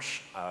Whitmarsh.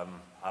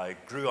 I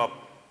grew up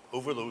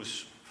over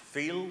those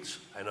fields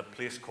in a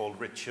place called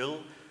Rich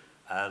Hill,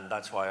 and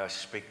that's why I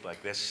speak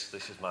like this.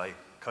 This is my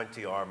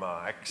County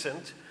Armagh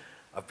accent.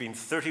 I've been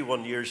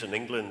 31 years in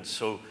England,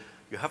 so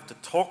you have to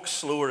talk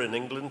slower in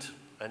England,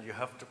 and you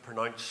have to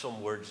pronounce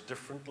some words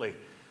differently.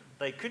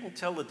 They couldn't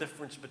tell the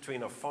difference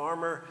between a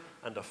farmer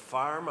and a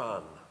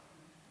fireman.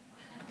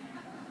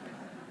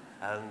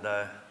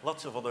 And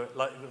lots of other,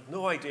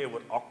 no idea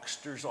what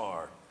oxters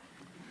are.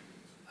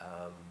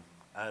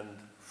 And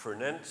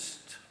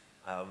fernenced,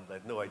 they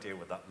had no idea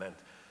what that meant.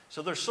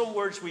 So there's some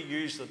words we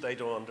use that they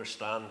don't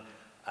understand,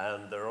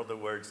 and there are other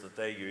words that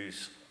they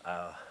use,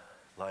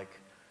 like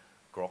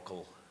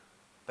grockle.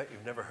 I bet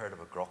you've never heard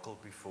of a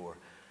grockle before.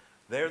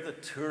 They're the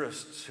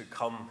tourists who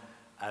come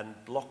and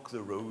block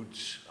the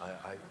roads.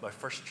 My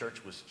first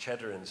church was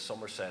Cheddar in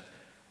Somerset,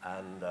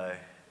 and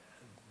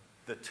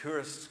the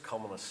tourists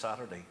come on a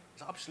Saturday.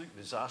 It's an absolute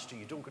disaster.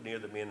 You don't go near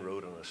the main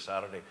road on a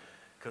Saturday,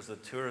 because the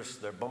tourists,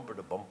 they're bumper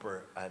to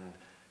bumper, and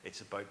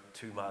it's about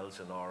 2 miles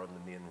an hour on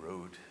the main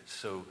road.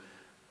 So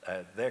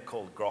they're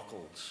called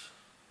grockles,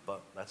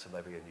 but that's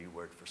maybe a new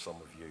word for some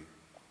of you.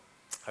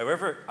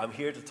 However, I'm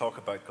here to talk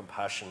about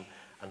compassion,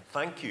 and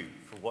thank you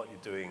for what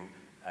you're doing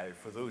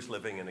for those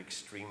living in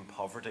extreme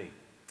poverty.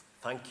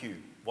 Thank you.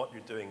 What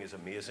you're doing is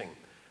amazing.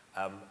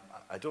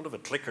 I don't have a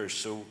clicker,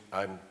 so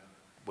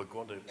we're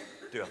going to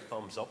do a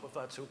thumbs up if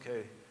that's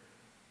okay.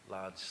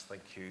 Lads,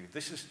 thank you.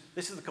 This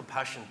is the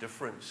compassion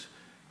difference.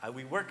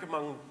 We work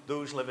among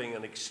those living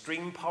in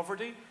extreme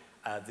poverty.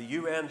 The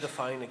UN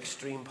define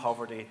extreme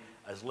poverty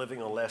as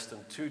living on less than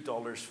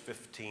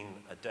 $2.15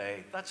 a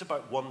day. That's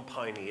about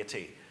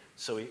 £1.80,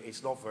 so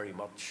it's not very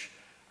much.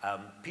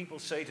 People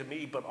say to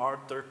me, but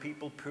aren't there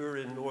people poor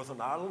in Northern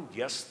Ireland?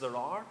 Yes, there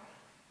are.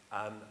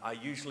 I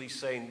usually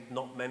say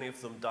not many of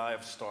them die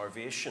of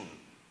starvation.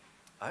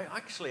 I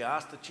actually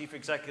asked the chief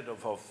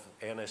executive of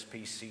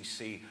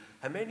NSPCC,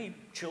 how many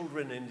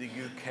children in the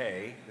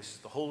UK, this is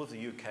the whole of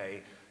the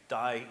UK,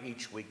 die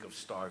each week of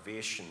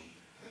starvation?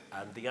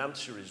 And the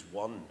answer is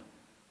 1.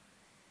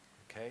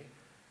 Okay?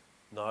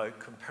 Now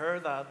compare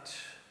that,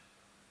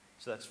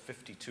 so that's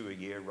 52 a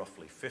year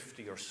roughly,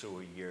 50 or so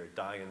a year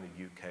die in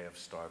the UK of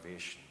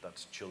starvation.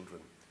 That's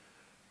children.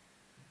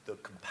 The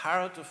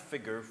comparative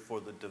figure for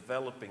the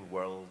developing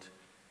world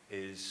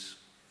is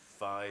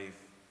 5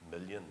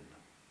 million.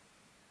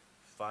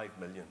 5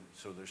 million.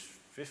 So there's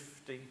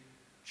 50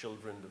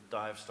 children that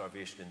die of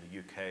starvation in the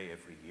UK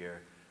every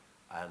year,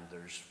 and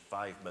there's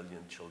 5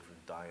 million children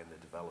die in the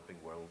developing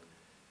world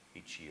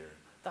each year.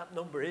 That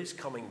number is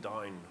coming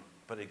down,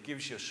 but it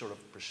gives you a sort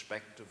of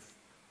perspective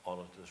on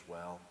it as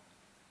well.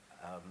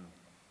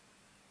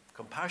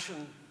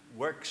 Compassion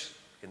works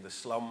in the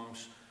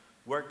slums,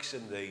 works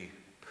in the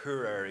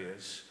poor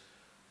areas,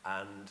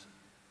 and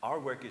our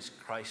work is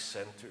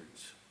Christ-centered.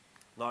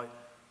 Now,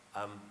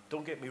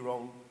 don't get me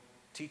wrong,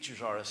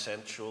 teachers are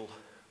essential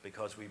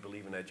because we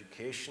believe in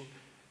education.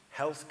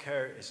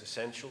 Healthcare is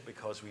essential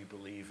because we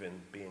believe in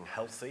being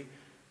healthy,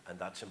 and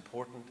that's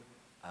important.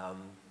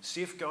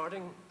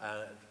 Safeguarding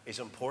is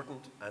important,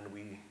 and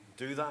we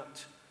do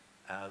that.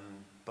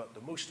 But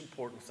the most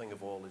important thing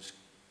of all is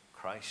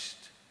Christ.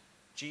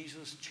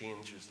 Jesus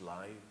changes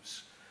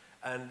lives.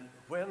 And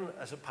when,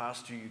 as a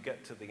pastor, you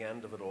get to the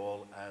end of it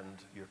all and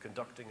you're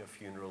conducting a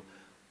funeral,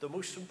 the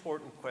most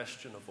important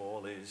question of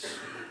all is,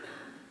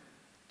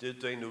 did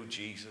they know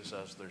Jesus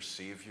as their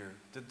Savior?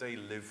 Did they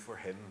live for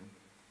Him?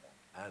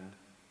 And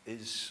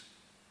is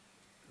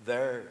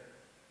their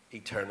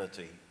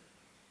eternity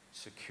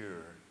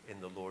secure in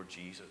the Lord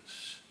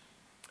Jesus?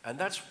 And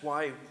that's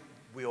why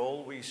we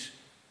always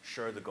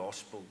share the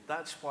gospel.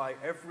 That's why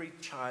every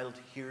child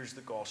hears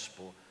the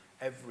gospel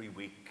every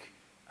week.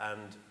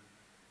 And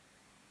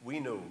we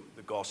know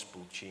the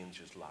gospel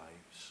changes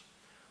lives.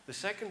 The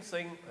second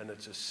thing, and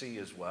it's a C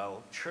as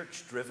well,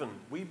 church-driven.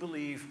 We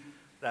believe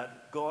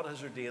that God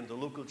has ordained the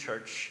local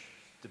church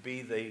to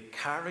be the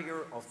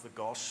carrier of the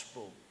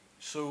gospel.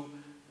 So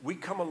we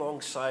come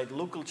alongside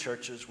local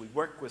churches, we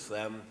work with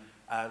them,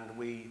 and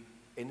we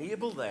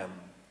enable them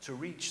to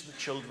reach the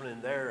children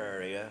in their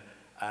area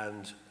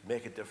and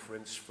make a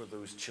difference for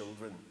those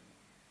children.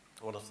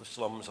 One of the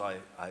slums I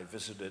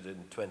visited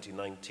in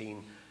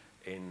 2019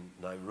 in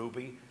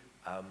Nairobi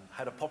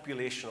had a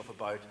population of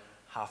about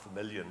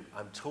 500,000.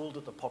 I'm told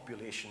that the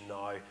population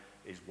now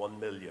is 1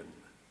 million.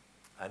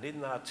 And in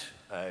that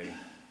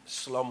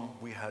slum,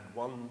 we had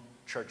one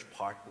church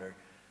partner,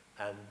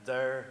 and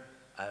there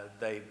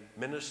they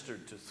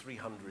ministered to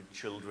 300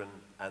 children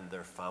and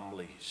their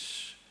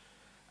families.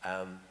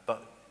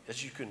 But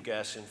as you can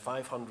guess, in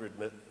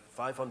 500,000,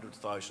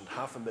 500,000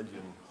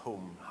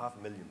 home,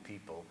 500,000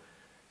 people,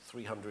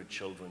 300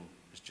 children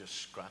is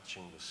just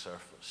scratching the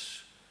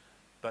surface.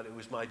 But it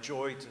was my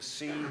joy to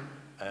see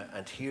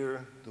and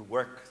hear the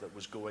work that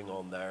was going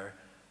on there,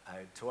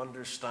 to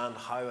understand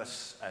how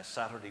a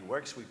Saturday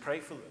works. We pay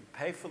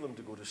for them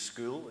to go to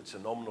school. It's a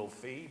nominal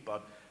fee,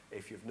 but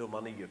if you have no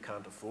money, you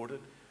can't afford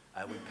it.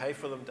 We pay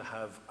for them to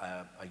have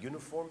a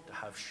uniform, to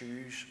have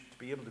shoes, to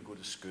be able to go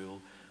to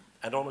school.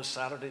 And on a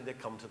Saturday, they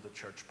come to the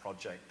church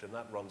project, and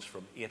that runs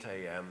from 8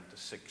 a.m. to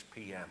 6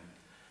 p.m.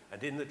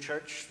 And in the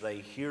church, they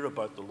hear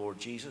about the Lord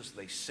Jesus,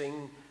 they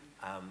sing,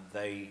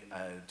 they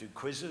do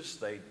quizzes,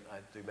 they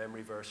do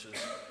memory verses,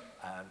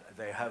 and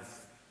they have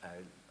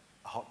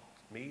a hot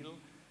meal,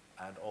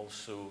 and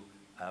also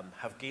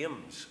have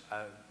games.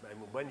 And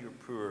when you're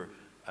poor,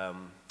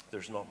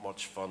 there's not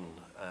much fun,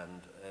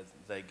 and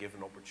they give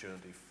an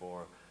opportunity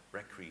for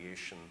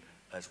recreation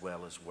as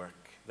well as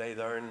work. They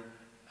learn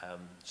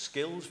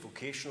skills,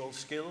 vocational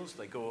skills.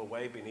 They go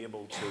away being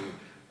able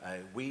to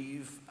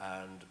weave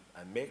and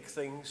make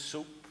things,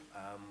 soap,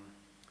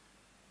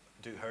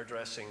 do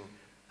hairdressing,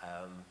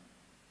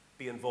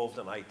 be involved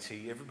in IT.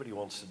 Everybody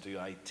wants to do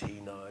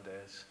IT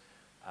nowadays.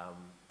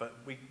 But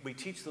we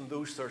teach them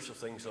those sorts of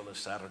things on a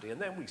Saturday, and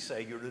then we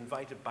say you're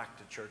invited back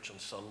to church on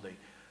Sunday.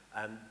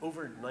 And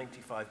over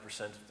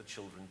 95% of the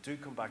children do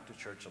come back to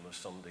church on a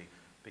Sunday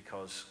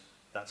because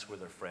that's where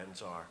their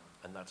friends are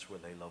and that's where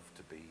they love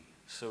to be.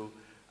 So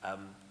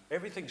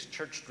everything's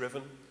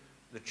church-driven.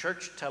 The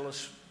church tell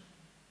us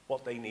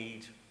what they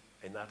need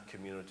in that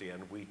community,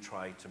 and we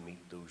try to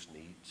meet those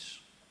needs.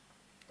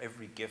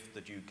 Every gift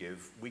that you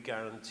give, we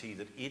guarantee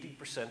that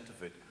 80%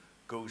 of it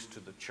goes to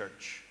the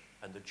church,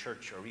 and the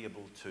church are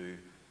able to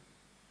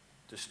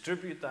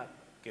distribute that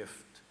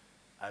gift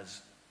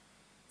as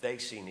they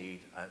see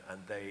need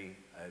and they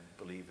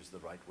believe is the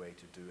right way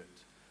to do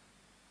it.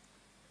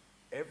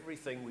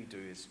 Everything we do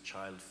is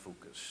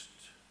child-focused.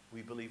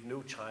 We believe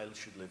no child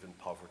should live in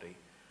poverty,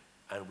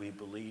 and we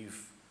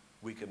believe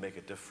we can make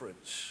a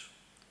difference.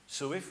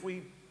 So if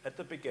we, at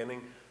the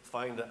beginning,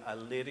 find a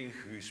lady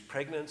whose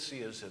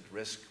pregnancy is at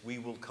risk, we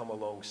will come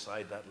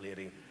alongside that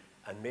lady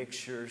and make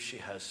sure she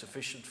has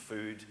sufficient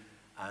food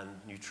and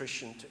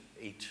nutrition to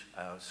eat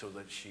so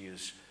that she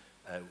is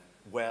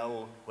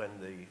well when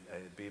the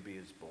baby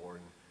is born.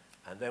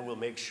 And then we'll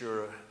make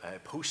sure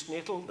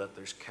postnatal, that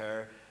there's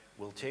care.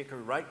 We'll take her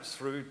right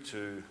through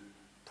to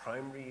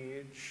primary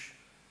age,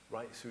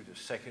 right through to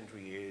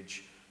secondary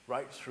age,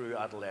 right through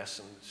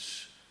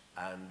adolescence,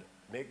 and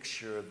make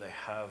sure they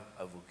have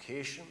a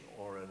vocation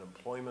or an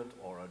employment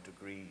or a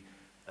degree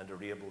and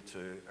are able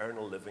to earn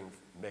a living,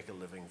 make a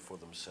living for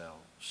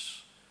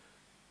themselves.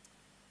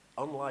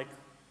 Unlike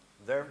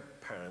their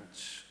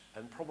parents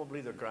and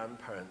probably their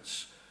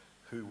grandparents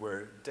who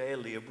were day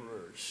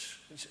laborers,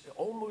 it's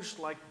almost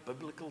like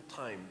biblical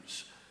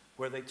times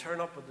where they turn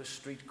up at the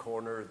street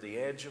corner, the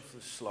edge of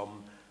the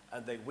slum,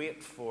 and they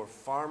wait for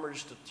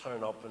farmers to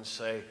turn up and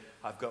say,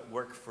 I've got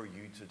work for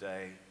you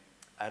today.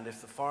 And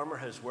if the farmer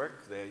has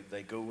work,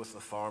 they go with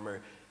the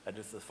farmer. And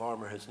if the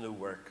farmer has no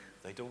work,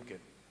 they don't get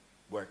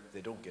work,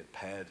 they don't get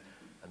paid,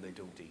 and they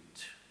don't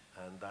eat.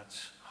 And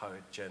that's how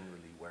it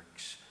generally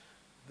works.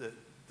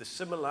 The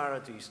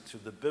similarities to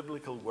the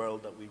biblical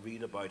world that we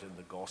read about in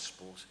the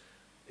Gospels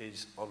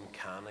is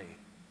uncanny,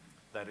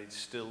 that it's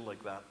still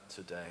like that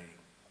today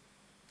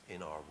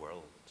in our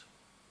world.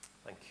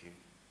 Thank you.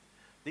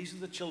 These are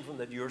the children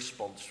that you're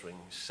sponsoring,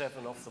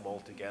 7 of them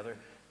altogether,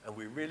 and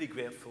we're really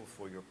grateful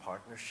for your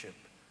partnership.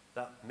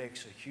 That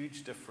makes a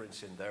huge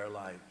difference in their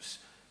lives.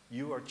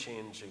 You are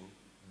changing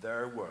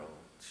their world,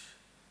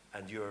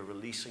 and you are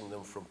releasing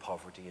them from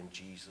poverty in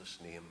Jesus'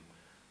 name.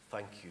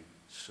 Thank you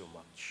so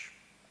much.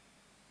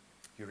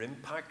 Your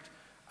impact,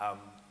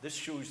 this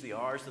shows the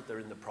hours that they're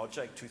in the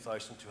project,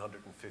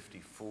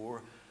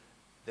 2,254.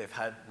 They've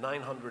had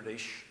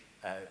 900-ish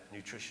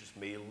nutritious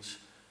meals,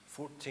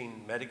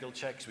 14 medical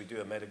checks. We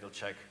do a medical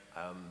check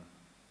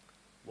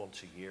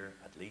once a year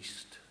at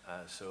least.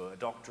 So a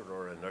doctor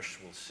or a nurse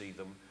will see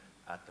them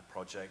at the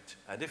project.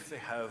 And if they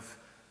have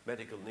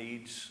medical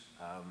needs,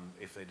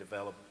 if they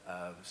develop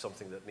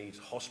something that needs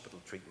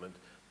hospital treatment,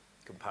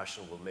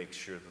 Compassion will make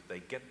sure that they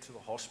get to the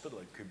hospital.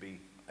 It could be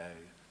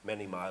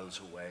many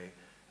miles away,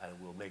 and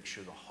we'll make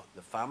sure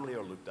the family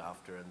are looked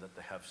after and that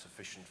they have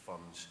sufficient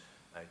funds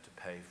to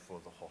pay for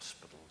the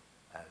hospital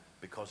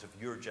because of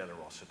your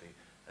generosity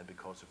and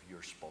because of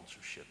your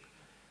sponsorship.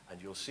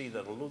 And you'll see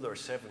that although there are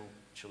 7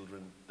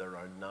 children, there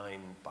are 9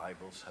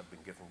 Bibles have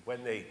been given.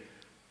 When they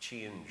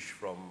change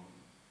from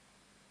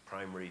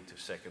primary to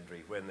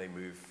secondary, when they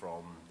move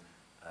from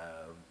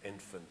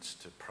infants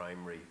to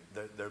primary,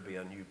 there'll be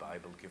a new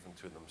Bible given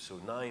to them. So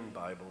 9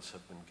 Bibles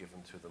have been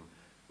given to them,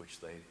 which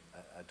they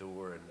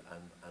adore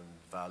and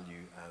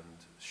value and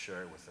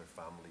share with their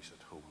families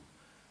at home.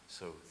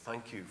 So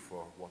thank you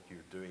for what you're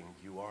doing.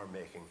 You are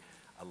making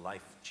a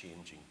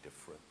life-changing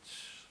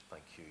difference.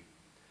 Thank you.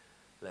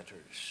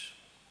 Letters.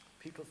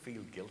 People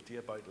feel guilty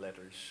about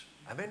letters.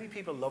 How many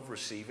people love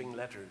receiving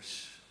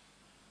letters?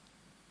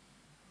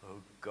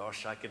 Oh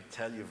gosh, I can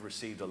tell you've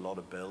received a lot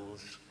of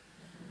bills.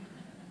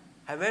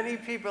 How many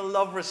people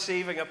love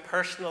receiving a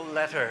personal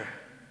letter?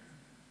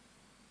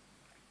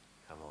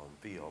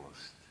 be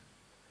honest.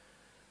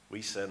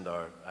 We send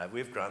we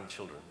have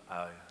grandchildren.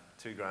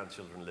 2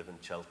 grandchildren live in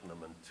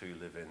Cheltenham and 2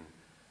 live in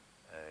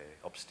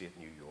upstate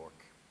New York.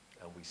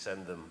 And we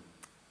send them,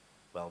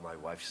 well, my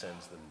wife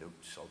sends them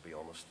notes, I'll be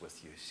honest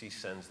with you. She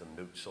sends them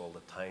notes all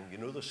the time. You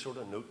know the sort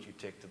of note you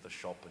take to the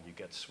shop and you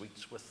get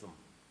sweets with them?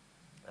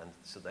 And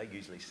so they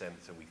usually send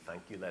us a wee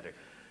thank you letter,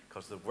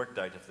 because they've worked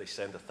out if they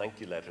send a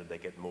thank you letter, they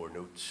get more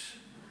notes.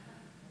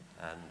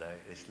 And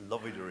it's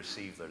lovely to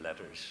receive their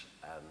letters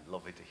and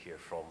lovely to hear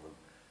from them.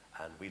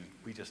 And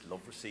we just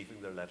love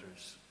receiving their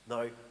letters.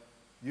 Now,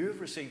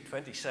 you've received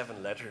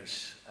 27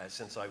 letters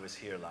since I was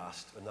here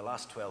in the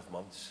last 12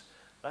 months.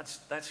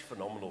 That's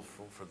phenomenal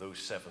for those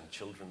 7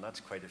 children.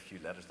 That's quite a few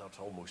letters. That's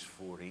almost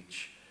 4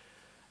 each.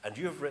 And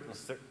you have written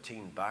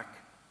 13 back.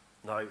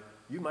 Now,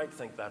 you might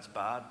think that's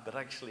bad, but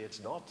actually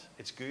it's not.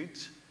 It's good.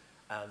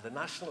 The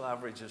national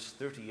average is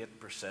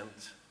 38%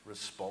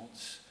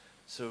 response.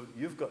 So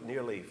you've got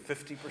nearly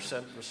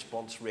 50%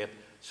 response rate.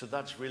 So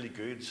that's really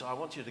good. So I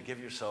want you to give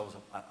yourselves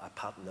a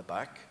pat on the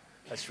back.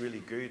 That's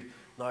really good.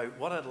 Now,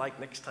 what I'd like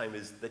next time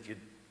is that you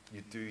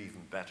do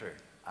even better,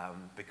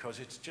 because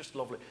it's just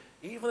lovely.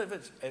 Even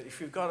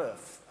if you've got a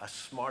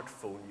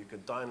smartphone, you can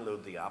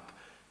download the app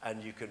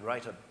and you can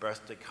write a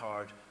birthday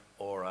card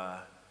or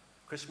a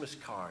Christmas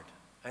card.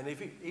 And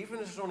even if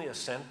it's only a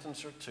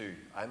sentence or 2,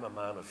 I'm a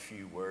man of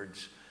few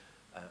words.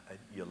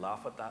 You'll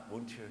laugh at that,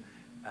 won't you?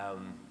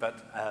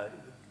 But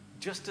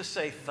just to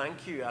say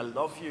thank you, I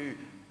love you,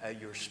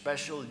 you're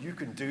special, you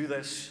can do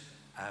this,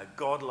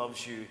 God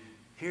loves you.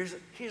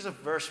 Here's a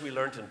verse we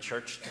learned in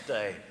church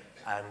today,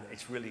 and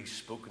it's really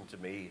spoken to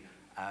me.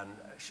 And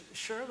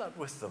share that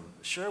with them.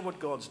 Share what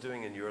God's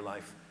doing in your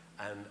life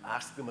and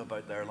ask them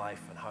about their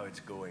life and how it's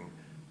going.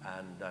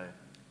 And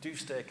do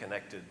stay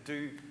connected.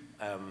 Do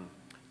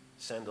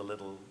send a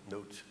little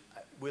note.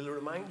 We'll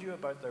remind you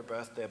about their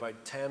birthday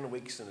about 10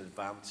 weeks in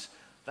advance.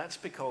 That's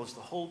because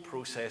the whole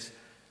process,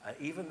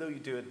 even though you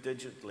do it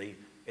digitally,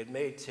 it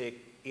may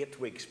take 8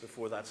 weeks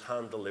before that's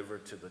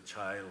hand-delivered to the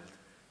child.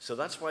 So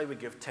that's why we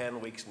give 10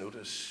 weeks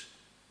notice.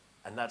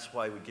 And that's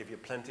why we give you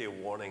plenty of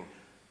warning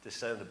to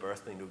send a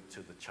birthday note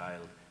to the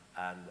child,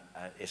 and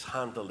it's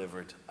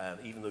hand-delivered, and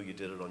even though you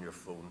did it on your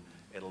phone,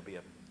 it'll be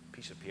a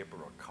piece of paper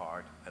or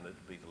card, and it'll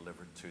be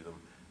delivered to them.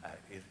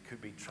 It could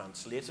be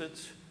translated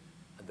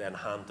and then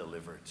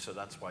hand-delivered, so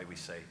that's why we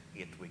say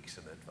 8 weeks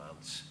in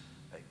advance.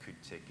 It could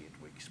take 8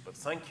 weeks, but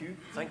thank you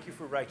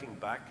for writing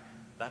back.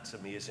 That's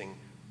amazing.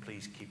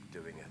 Please keep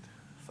doing it.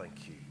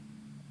 Thank you.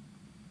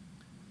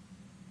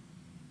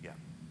 Yeah,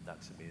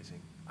 that's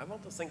amazing. I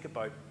want to think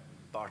about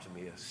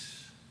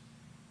Bartimaeus.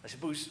 I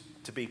suppose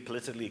to be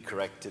politically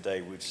correct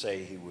today, we'd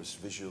say he was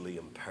visually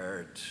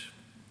impaired.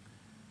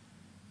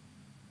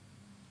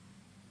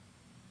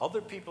 Other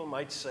people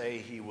might say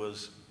he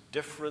was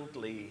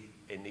differently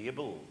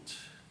enabled.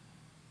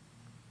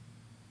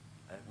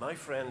 My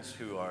friends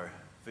who are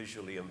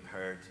visually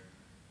impaired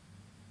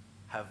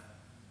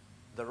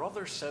their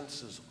other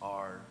senses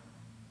are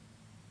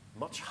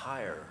much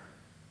higher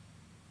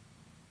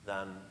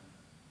than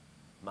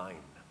mine.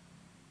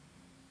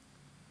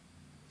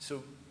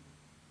 So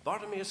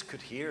Bartimaeus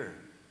could hear.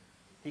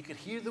 He could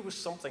hear there was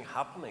something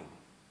happening.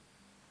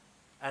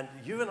 And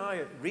you and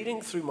I,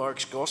 reading through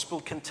Mark's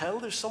Gospel, can tell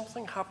there's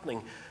something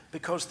happening,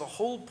 because the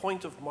whole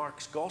point of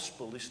Mark's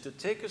Gospel is to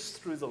take us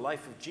through the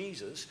life of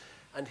Jesus.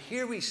 And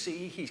here we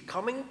see he's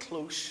coming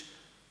close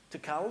to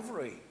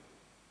Calvary.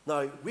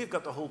 Now, we've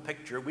got the whole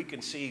picture. We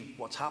can see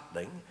what's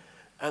happening.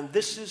 And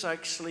this is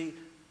actually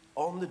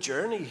on the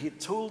journey. He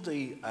told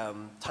the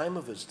time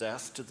of his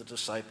death to the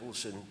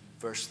disciples in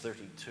verse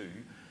 32.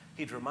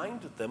 He'd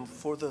reminded them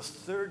for the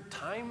 3rd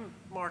time,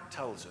 Mark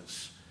tells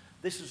us.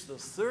 This is the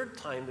 3rd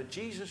time that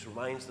Jesus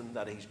reminds them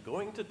that he's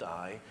going to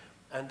die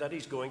and that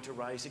he's going to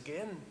rise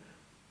again.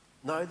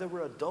 Now, they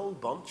were a dull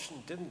bunch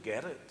and didn't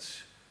get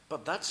it.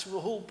 But that's the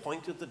whole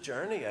point of the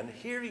journey. And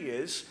here he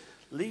is,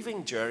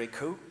 leaving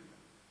Jericho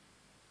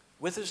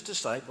with his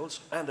disciples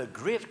and a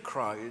great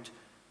crowd,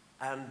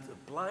 and the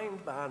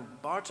blind man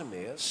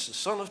Bartimaeus, the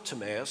son of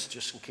Timaeus,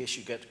 just in case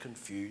you get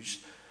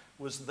confused,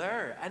 was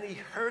there. And he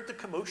heard the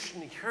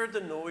commotion, he heard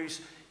the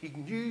noise, he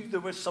knew there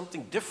was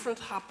something different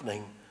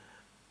happening.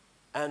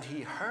 And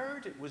he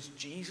heard it was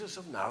Jesus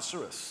of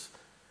Nazareth.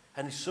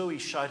 And so he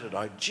shouted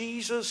out,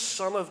 "Jesus,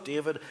 son of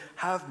David,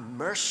 have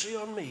mercy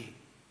on me."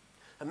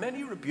 And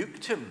many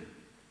rebuked him.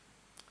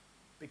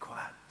 Be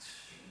quiet.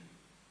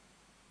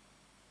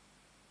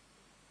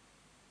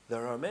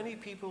 There are many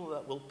people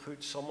that will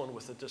put someone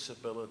with a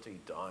disability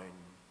down.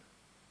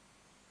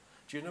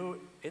 Do you know,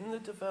 in the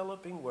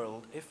developing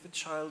world, if a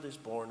child is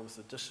born with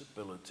a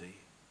disability,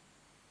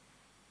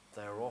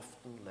 they're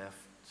often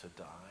left to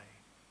die.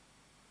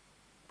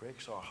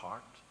 Breaks our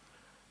heart.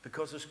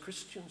 Because as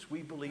Christians,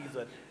 we believe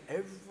that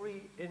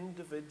every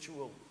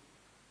individual,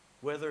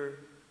 whether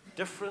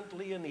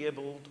differently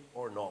enabled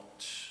or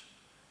not,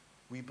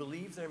 we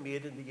believe they're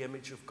made in the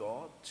image of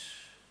God.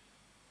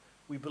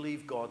 We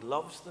believe God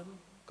loves them,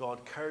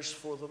 God cares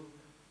for them,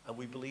 and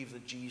we believe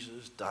that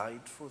Jesus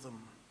died for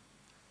them.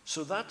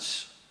 So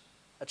that's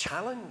a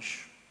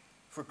challenge.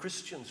 for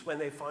Christians when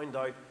they find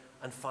out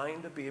and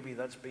find a baby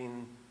that's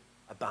been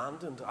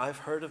abandoned. I've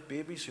heard of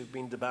babies who've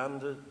been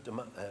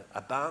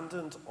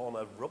abandoned on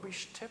a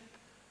rubbish tip.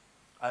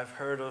 I've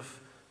heard of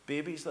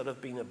babies that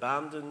have been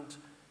abandoned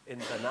in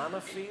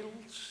banana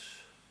fields.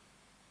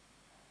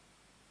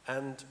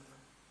 And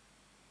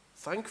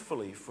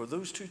thankfully for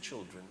those two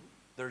children,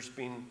 there's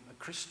been a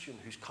Christian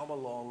who's come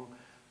along,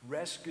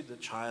 rescued the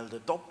child,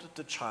 adopted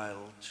the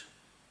child,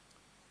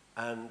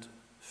 and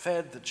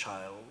fed the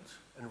child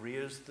and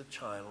raised the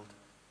child.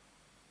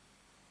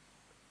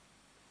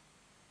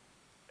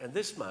 And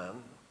this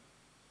man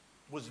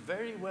was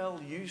very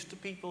well used to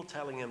people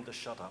telling him to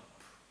shut up.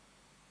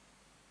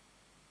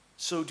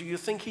 So do you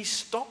think he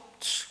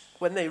stopped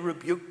when they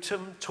rebuked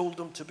him, told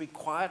him to be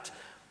quiet?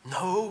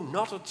 No,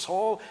 not at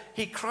all.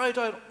 He cried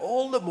out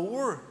all the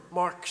more,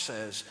 Mark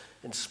says,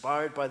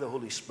 inspired by the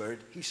Holy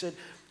Spirit. He said,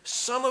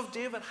 "Son of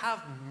David,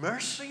 have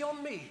mercy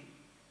on me."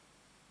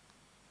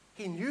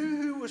 He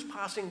knew who was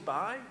passing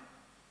by.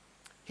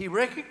 He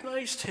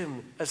recognized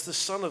him as the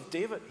Son of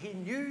David. He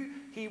knew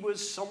he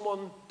was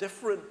someone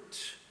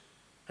different,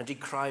 and he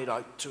cried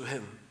out to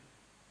him.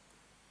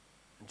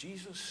 And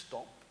Jesus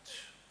stopped.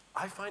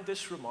 I find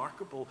this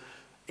remarkable.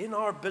 In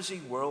our busy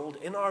world,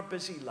 in our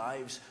busy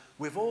lives,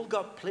 we've all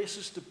got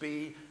places to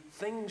be,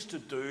 things to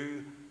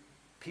do,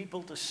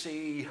 people to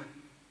see.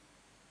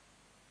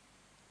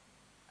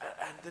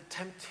 And the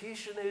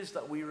temptation is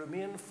that we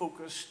remain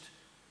focused,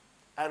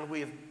 and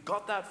we've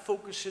got that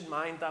focus in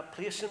mind, that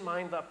place in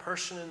mind, that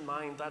person in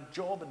mind, that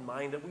job in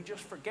mind, and we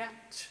just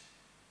forget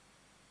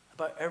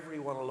about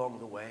everyone along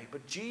the way.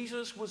 But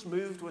Jesus was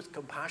moved with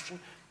compassion,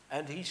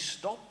 and he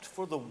stopped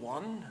for the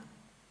one.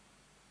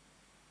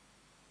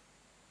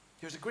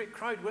 There's a great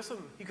crowd with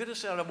him. He could have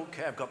said, "I'm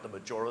okay, I've got the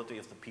majority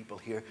of the people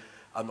here.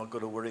 I'm not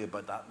going to worry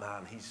about that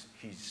man.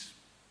 He's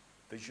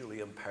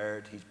visually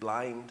impaired. He's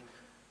blind.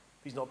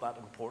 He's not that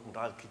important.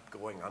 I'll keep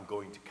going. I'm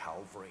going to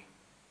Calvary.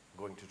 I'm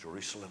going to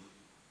Jerusalem."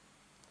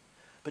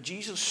 But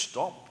Jesus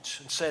stopped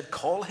and said,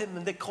 "Call him."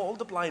 And they called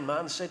the blind man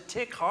and said,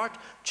 "Take heart,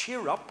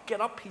 cheer up, get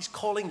up. He's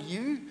calling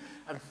you."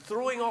 And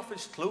throwing off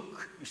his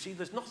cloak, you see,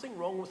 there's nothing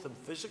wrong with him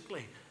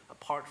physically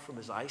apart from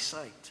his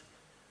eyesight.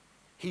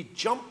 He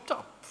jumped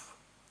up,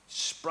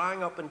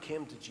 sprang up and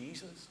came to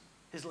Jesus.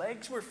 His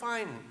legs were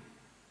fine.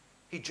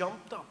 He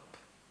jumped up.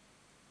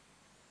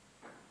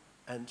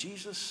 And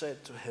Jesus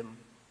said to him,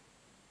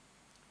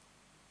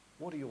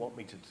 "What do you want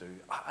me to do?"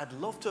 I'd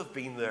love to have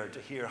been there to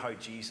hear how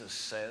Jesus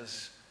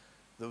says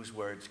those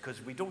words,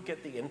 because we don't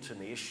get the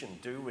intonation,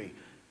 do we,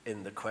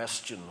 in the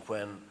question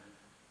when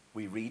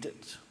we read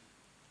it.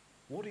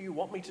 What do you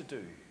want me to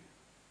do?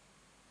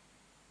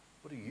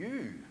 What do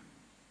you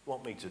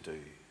want me to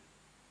do?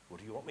 What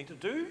do you want me to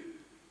do?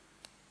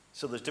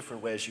 So there's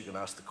different ways you can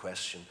ask the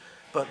question.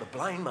 But the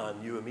blind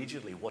man knew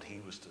immediately what he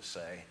was to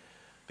say.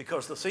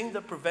 Because the thing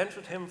that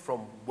prevented him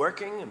from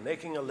working and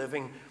making a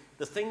living,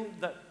 the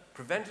thing that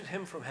prevented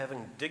him from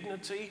having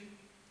dignity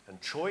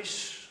and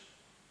choice,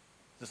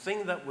 the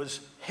thing that was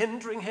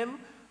hindering him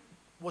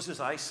was his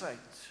eyesight.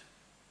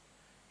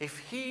 If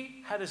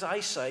he had his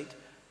eyesight,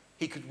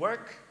 he could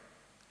work,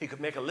 he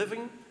could make a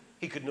living,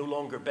 he could no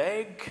longer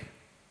beg,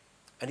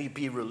 and he'd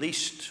be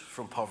released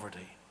from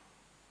poverty.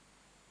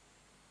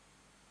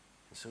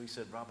 And so he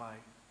said, "Rabbi,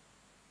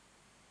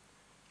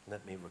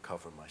 let me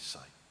recover my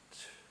sight."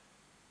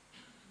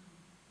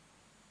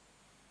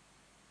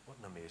 What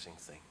an amazing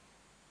thing.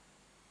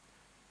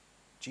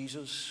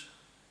 Jesus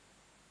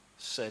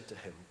said to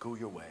him, "Go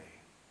your way.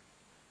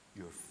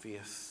 Your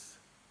faith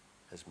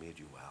has made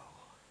you well."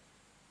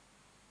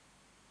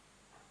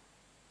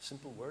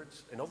 Simple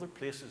words. In other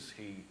places,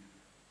 he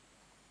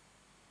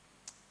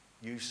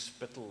used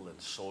spittle and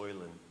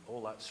soil and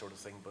all that sort of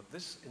thing. But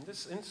in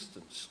this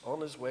instance, on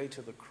his way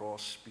to the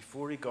cross,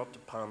 before he got to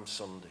Palm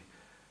Sunday,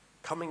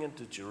 coming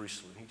into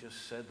Jerusalem, he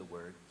just said the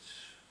words,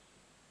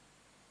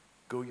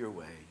 "Go your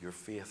way. Your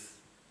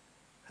faith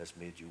has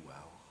made you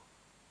well."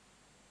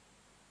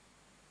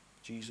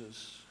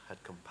 Jesus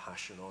had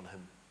compassion on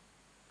him.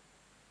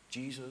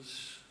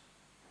 Jesus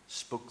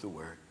spoke the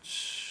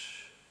words.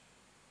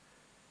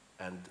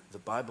 And the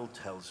Bible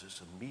tells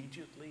us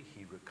immediately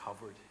he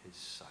recovered his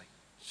sight.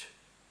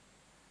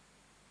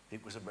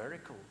 It was a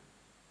miracle.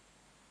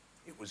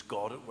 It was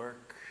God at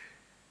work.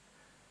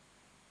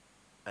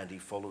 And he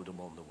followed him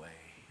on the way.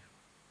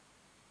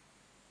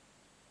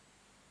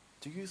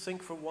 Do you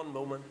think for one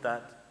moment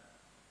that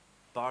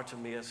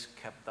Bartimaeus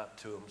kept that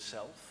to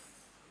himself?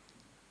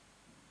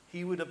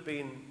 He would have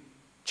been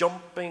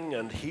jumping,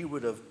 and he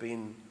would have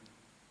been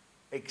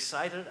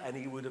excited, and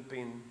he would have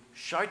been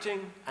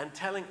shouting and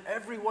telling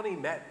everyone he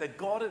met that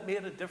God had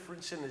made a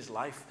difference in his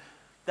life,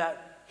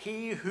 that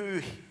he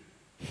who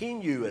he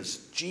knew as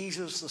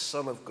Jesus, the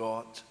Son of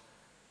God,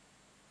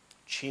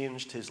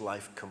 changed his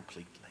life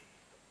completely.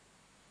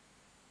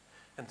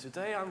 And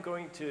today I'm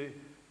going to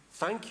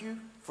thank you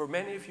for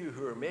many of you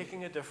who are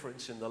making a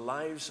difference in the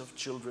lives of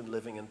children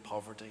living in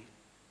poverty.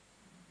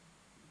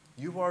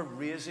 You are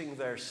raising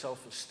their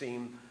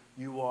self-esteem.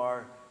 You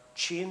are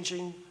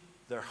changing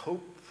their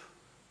hope.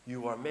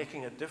 You are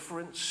making a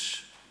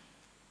difference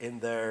in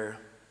their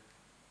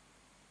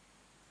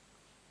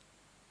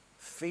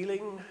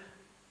feeling,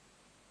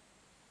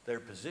 their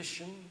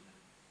position,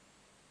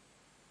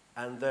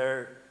 and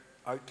their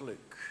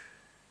outlook.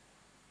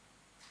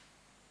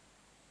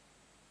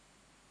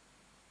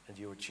 And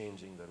you are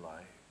changing their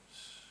lives.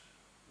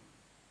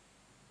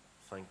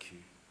 Thank you.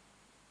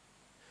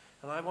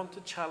 And I want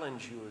to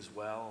challenge you as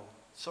well.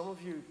 Some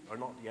of you are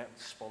not yet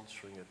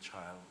sponsoring a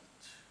child.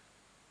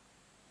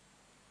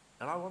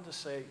 And I want to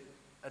say,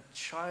 a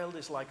child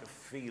is like a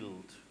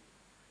field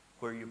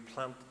where you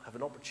have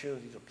an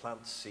opportunity to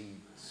plant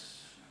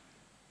seeds,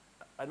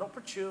 an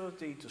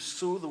opportunity to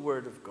sow the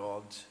word of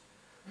God,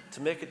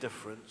 to make a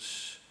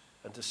difference,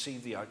 and to see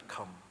the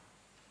outcome.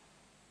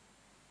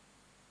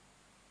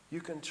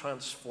 You can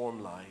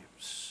transform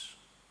lives.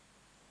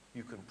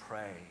 You can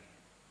pray.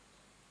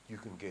 You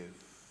can give.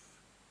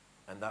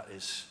 And that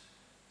is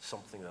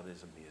something that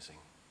is amazing.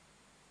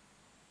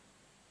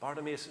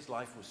 Bartimaeus'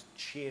 life was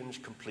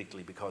changed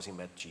completely because he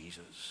met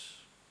Jesus.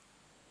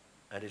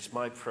 And it's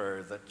my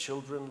prayer that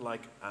children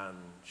like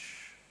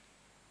Ange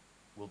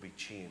will be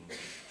changed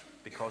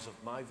because of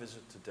my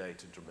visit today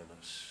to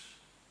Druminnis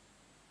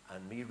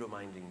and me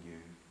reminding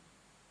you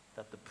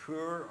that the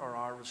poor are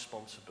our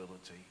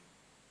responsibility,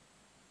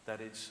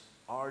 that it's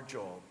our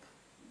job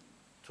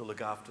to look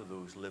after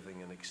those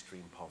living in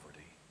extreme poverty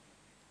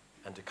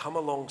and to come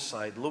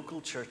alongside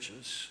local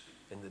churches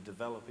in the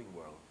developing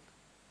world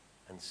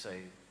and say,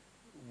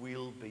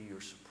 we'll be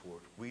your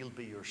support, we'll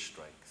be your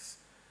strength,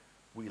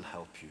 we'll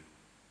help you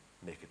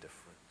make a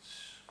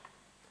difference.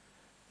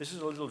 This is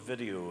a little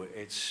video.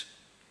 It's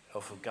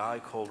of a guy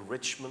called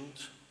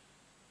Richmond.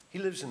 He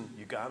lives in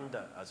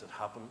Uganda, as it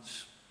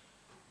happens.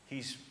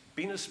 He's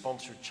been a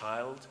sponsored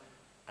child,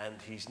 and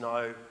he's now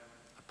a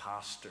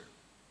pastor.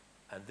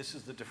 And this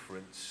is the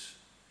difference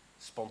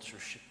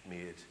sponsorship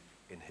made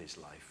in his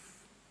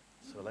life.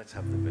 So let's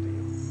have the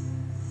video.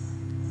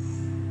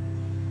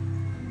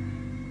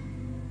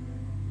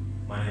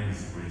 My name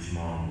is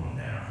Richmond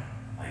Monera.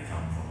 I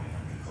come from a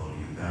country called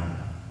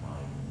Uganda. My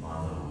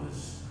mother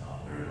was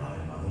a very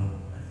loving mother.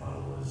 My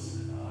father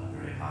was a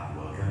very hard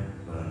worker.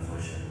 But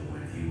unfortunately,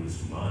 when he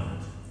was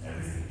murdered,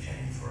 everything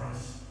changed for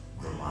us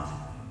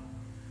dramatically.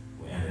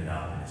 We ended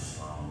up in a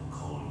slum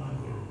called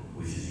Naguru,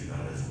 which is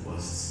Uganda's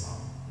worst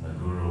slum.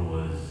 Naguru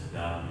was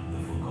the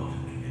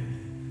forgotten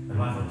community. The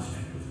life on the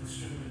street was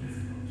extremely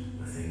difficult.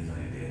 The things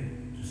I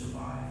did to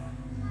survive.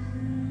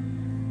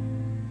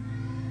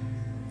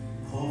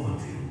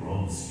 Poverty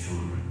robs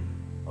children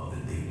of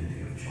the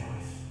dignity of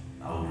choice.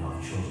 I would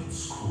have chosen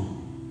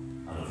school,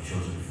 I would have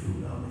chosen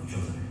food, I would have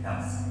chosen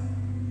health.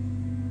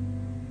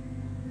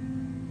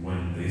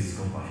 When this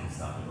compassion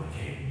started, I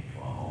came to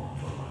our home,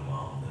 told my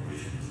mom that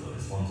Richard was going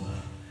to sponsor.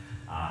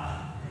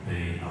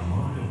 The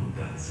amount of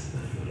dancing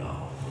that filled our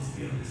home was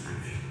beyond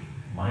description.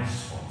 My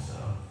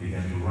sponsor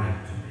began to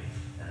write to me,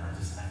 and I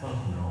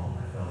felt known,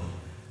 I felt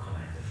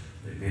connected.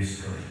 They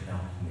basically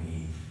helped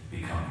me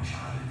become a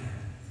child again.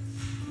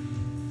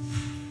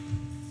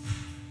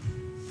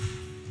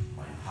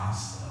 My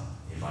pastor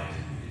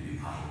invited me to be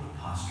part of the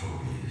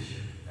pastoral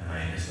leadership, and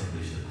I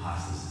established the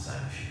Pastors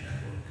Discipleship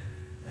Network.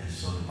 And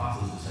so the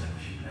Pastors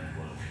Discipleship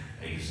Network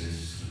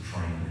exists to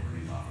train and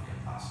equip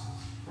African pastors.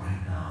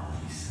 Right now,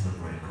 we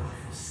celebrate God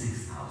for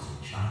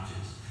 6,000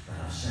 churches that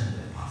have sent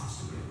their pastors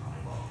to be a part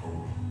of our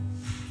program.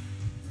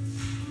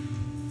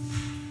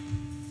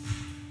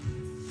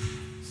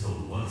 So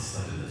what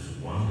started as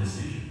one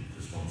decision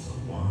to sponsor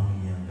one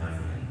young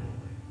African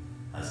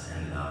boy has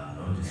ended up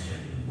not just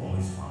changing the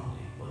boy's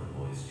family, but the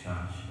boy's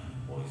church and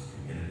the boy's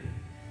community.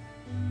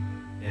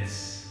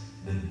 It's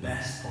the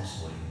best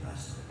possible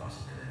investment a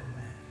person could ever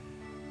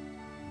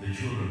make. The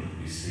children that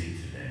we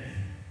see today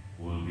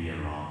will be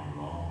around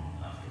long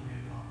after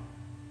we're gone.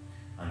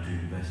 And to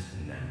invest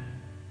in them,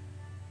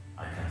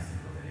 I can't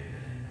think of any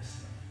better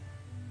investment.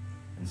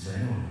 And so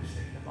anyone who's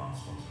thinking about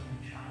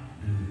sponsoring a child,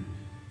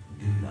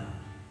 do that,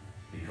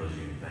 because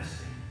you're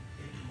investing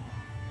in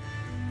tomorrow.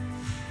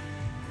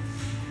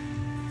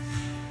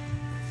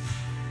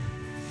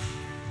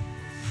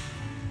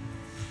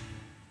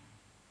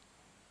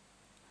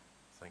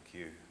 Thank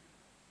you.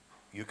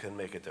 You can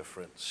make a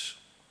difference.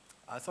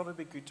 I thought it'd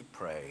be good to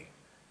pray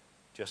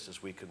just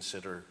as we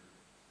consider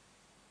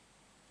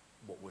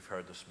what we've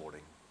heard this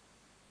morning,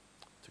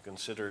 to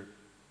consider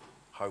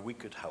how we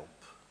could help,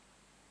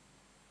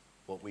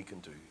 what we can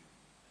do.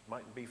 It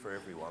mightn't be for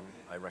everyone,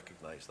 I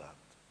recognize that.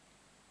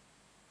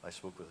 I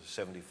spoke with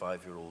a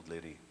 75-year-old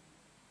lady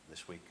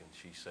this week, and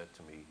she said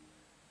to me,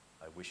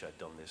 I wish I'd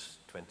done this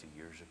 20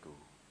 years ago.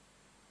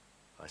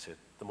 I said,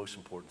 the most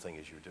important thing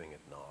is you're doing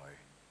it now,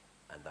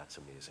 and that's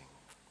amazing.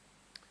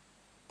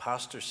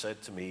 Pastor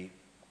said to me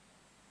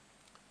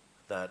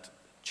that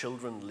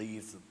children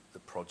leave the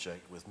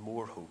project with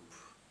more hope,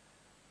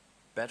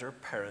 better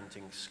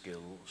parenting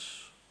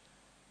skills,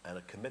 and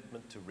a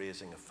commitment to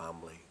raising a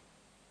family.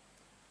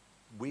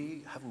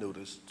 We have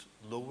noticed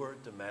lower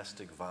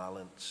domestic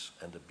violence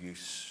and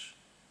abuse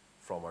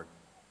from our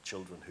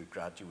children who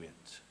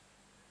graduate,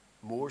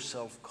 more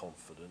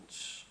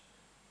self-confidence,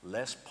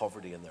 less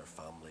poverty in their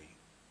family,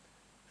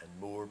 and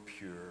more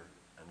pure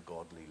and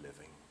godly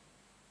living.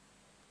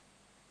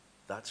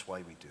 That's why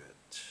we do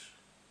it.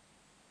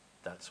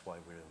 That's why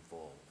we're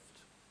involved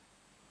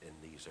in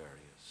these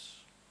areas.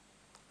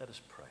 Let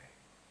us pray.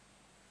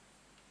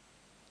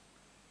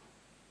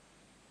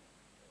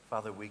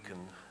 Father, we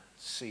can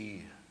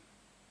see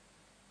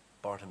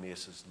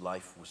Bartimaeus'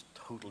 life was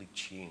totally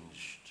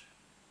changed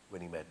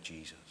when he met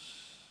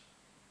Jesus.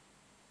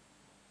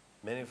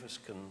 Many of us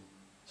can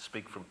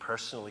speak from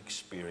personal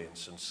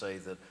experience and say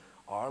that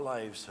our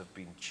lives have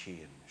been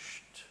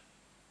changed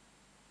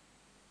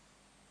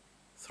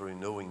through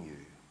knowing you,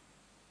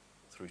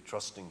 through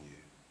trusting you,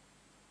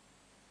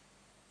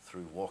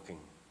 through walking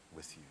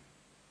with you.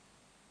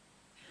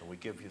 And we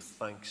give you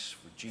thanks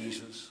for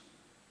Jesus,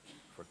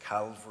 for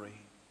Calvary,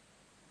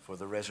 for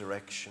the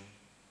resurrection,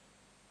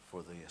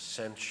 for the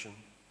ascension.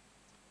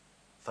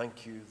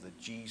 Thank you that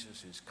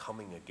Jesus is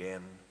coming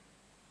again.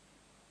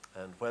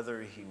 And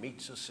whether he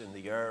meets us in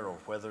the air or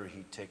whether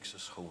he takes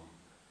us home,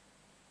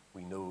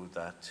 we know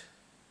that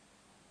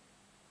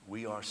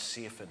we are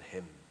safe in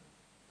him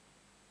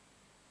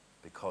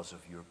because of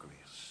your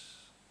grace.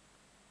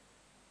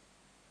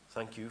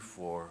 Thank you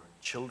for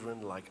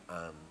children like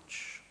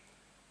Ange,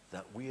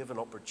 that we have an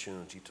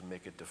opportunity to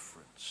make a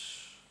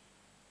difference.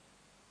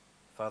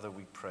 Father,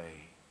 we pray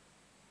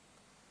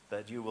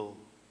that you will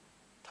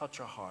touch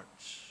our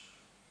hearts,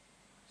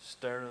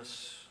 stir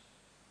us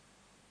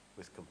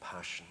with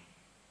compassion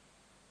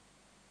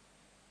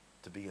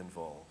to be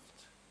involved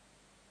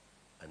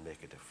and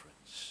make a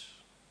difference.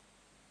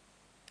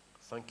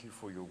 Thank you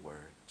for your word.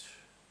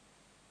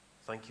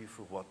 Thank you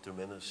for what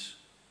Druminnis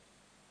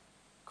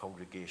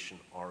congregation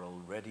are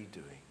already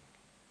doing,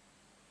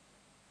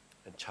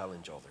 and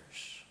challenge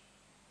others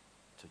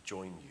to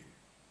join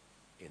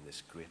you in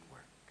this great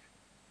work.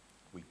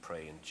 We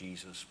pray in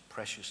Jesus'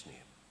 precious name.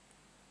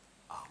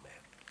 Amen.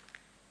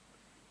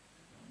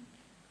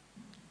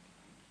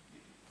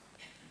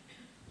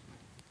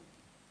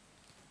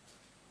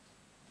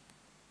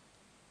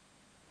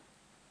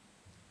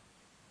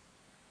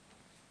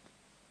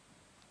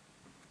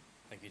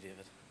 Thank you,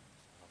 David.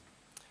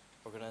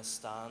 We're going to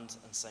stand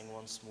and sing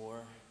once more,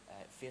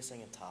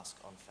 Facing a Task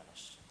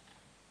Unfinished.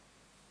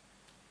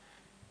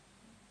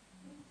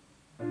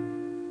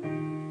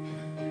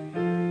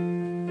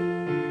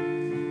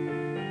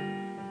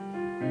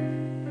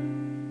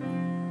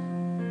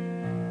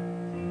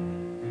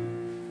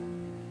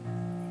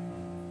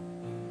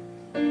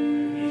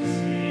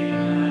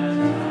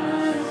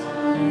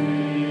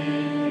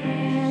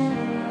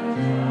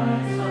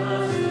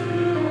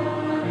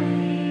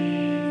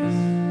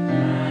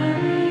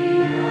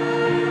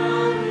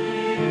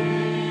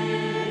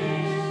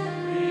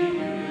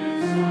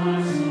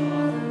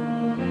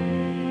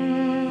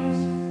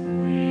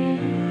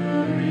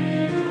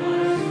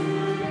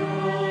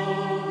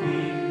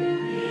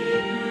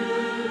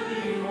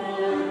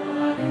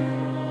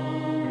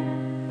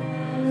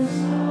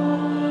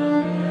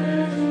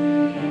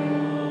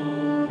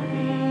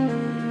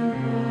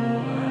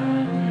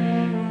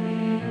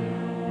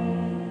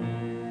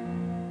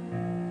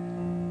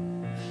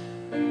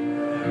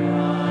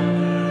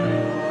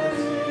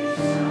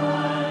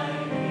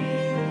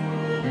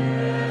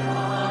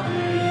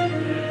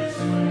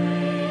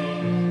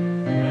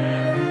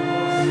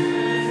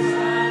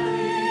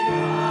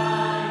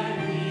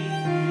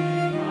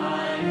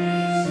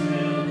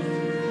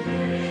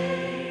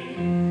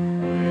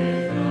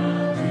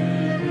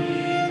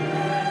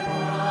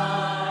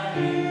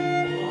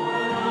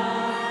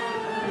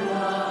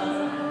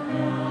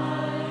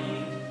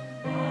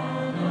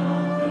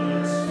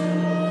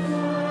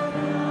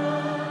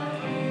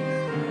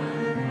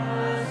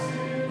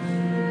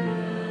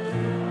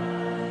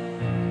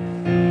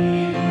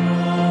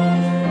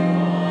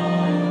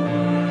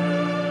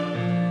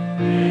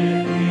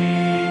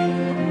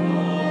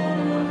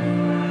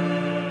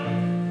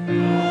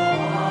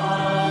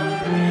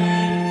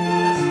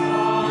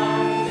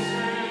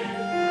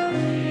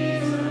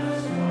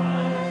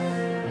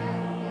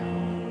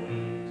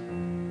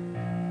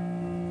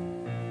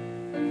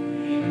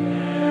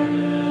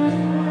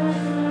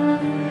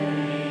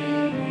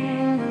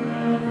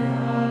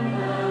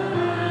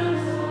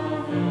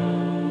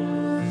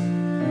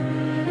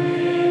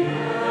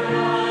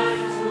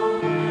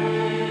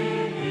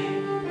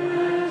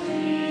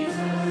 Jesus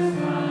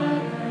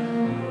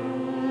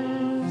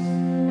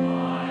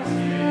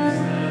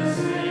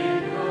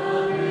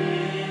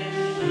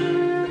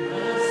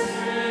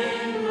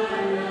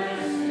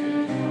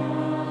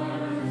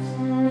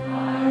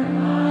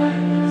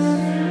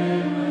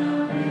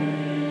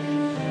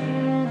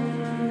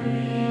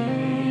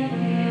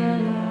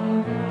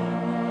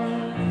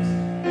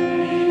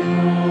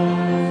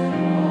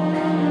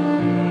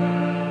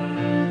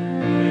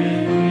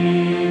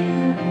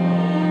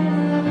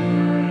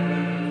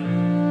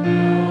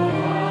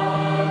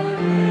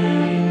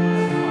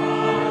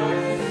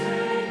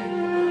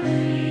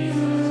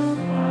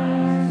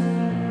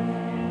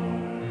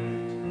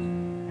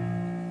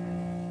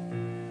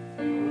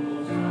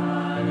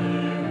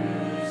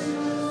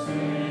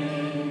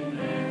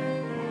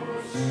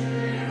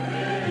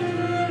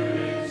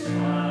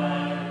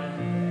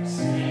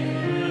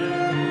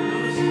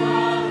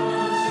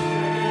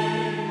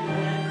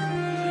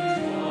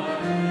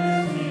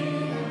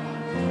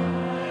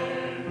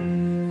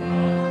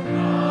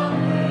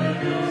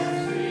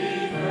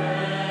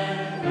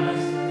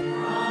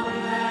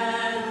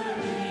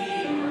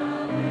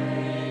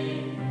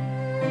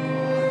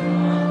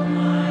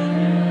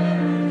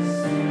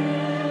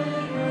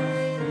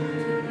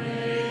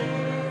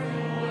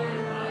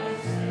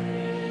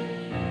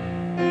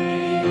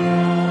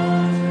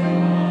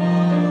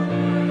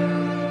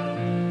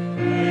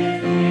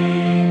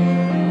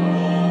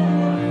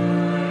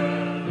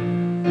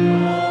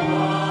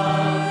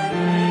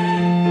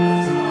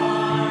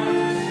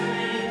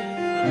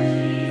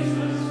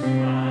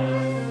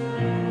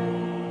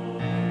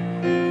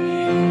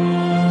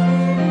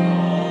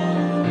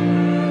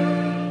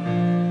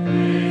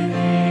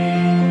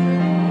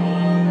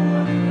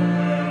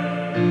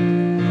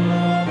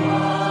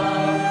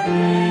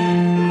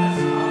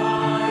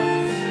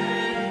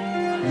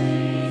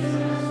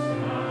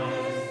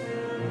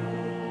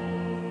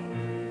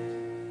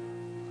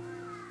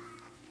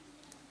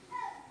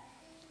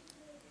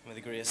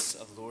grace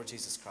of the Lord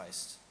Jesus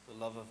Christ, the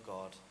love of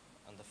God,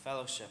 and the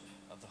fellowship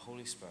of the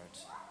Holy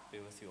Spirit be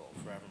with you all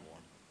forevermore.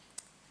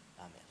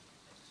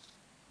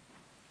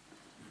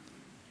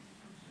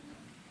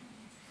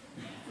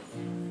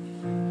 Amen.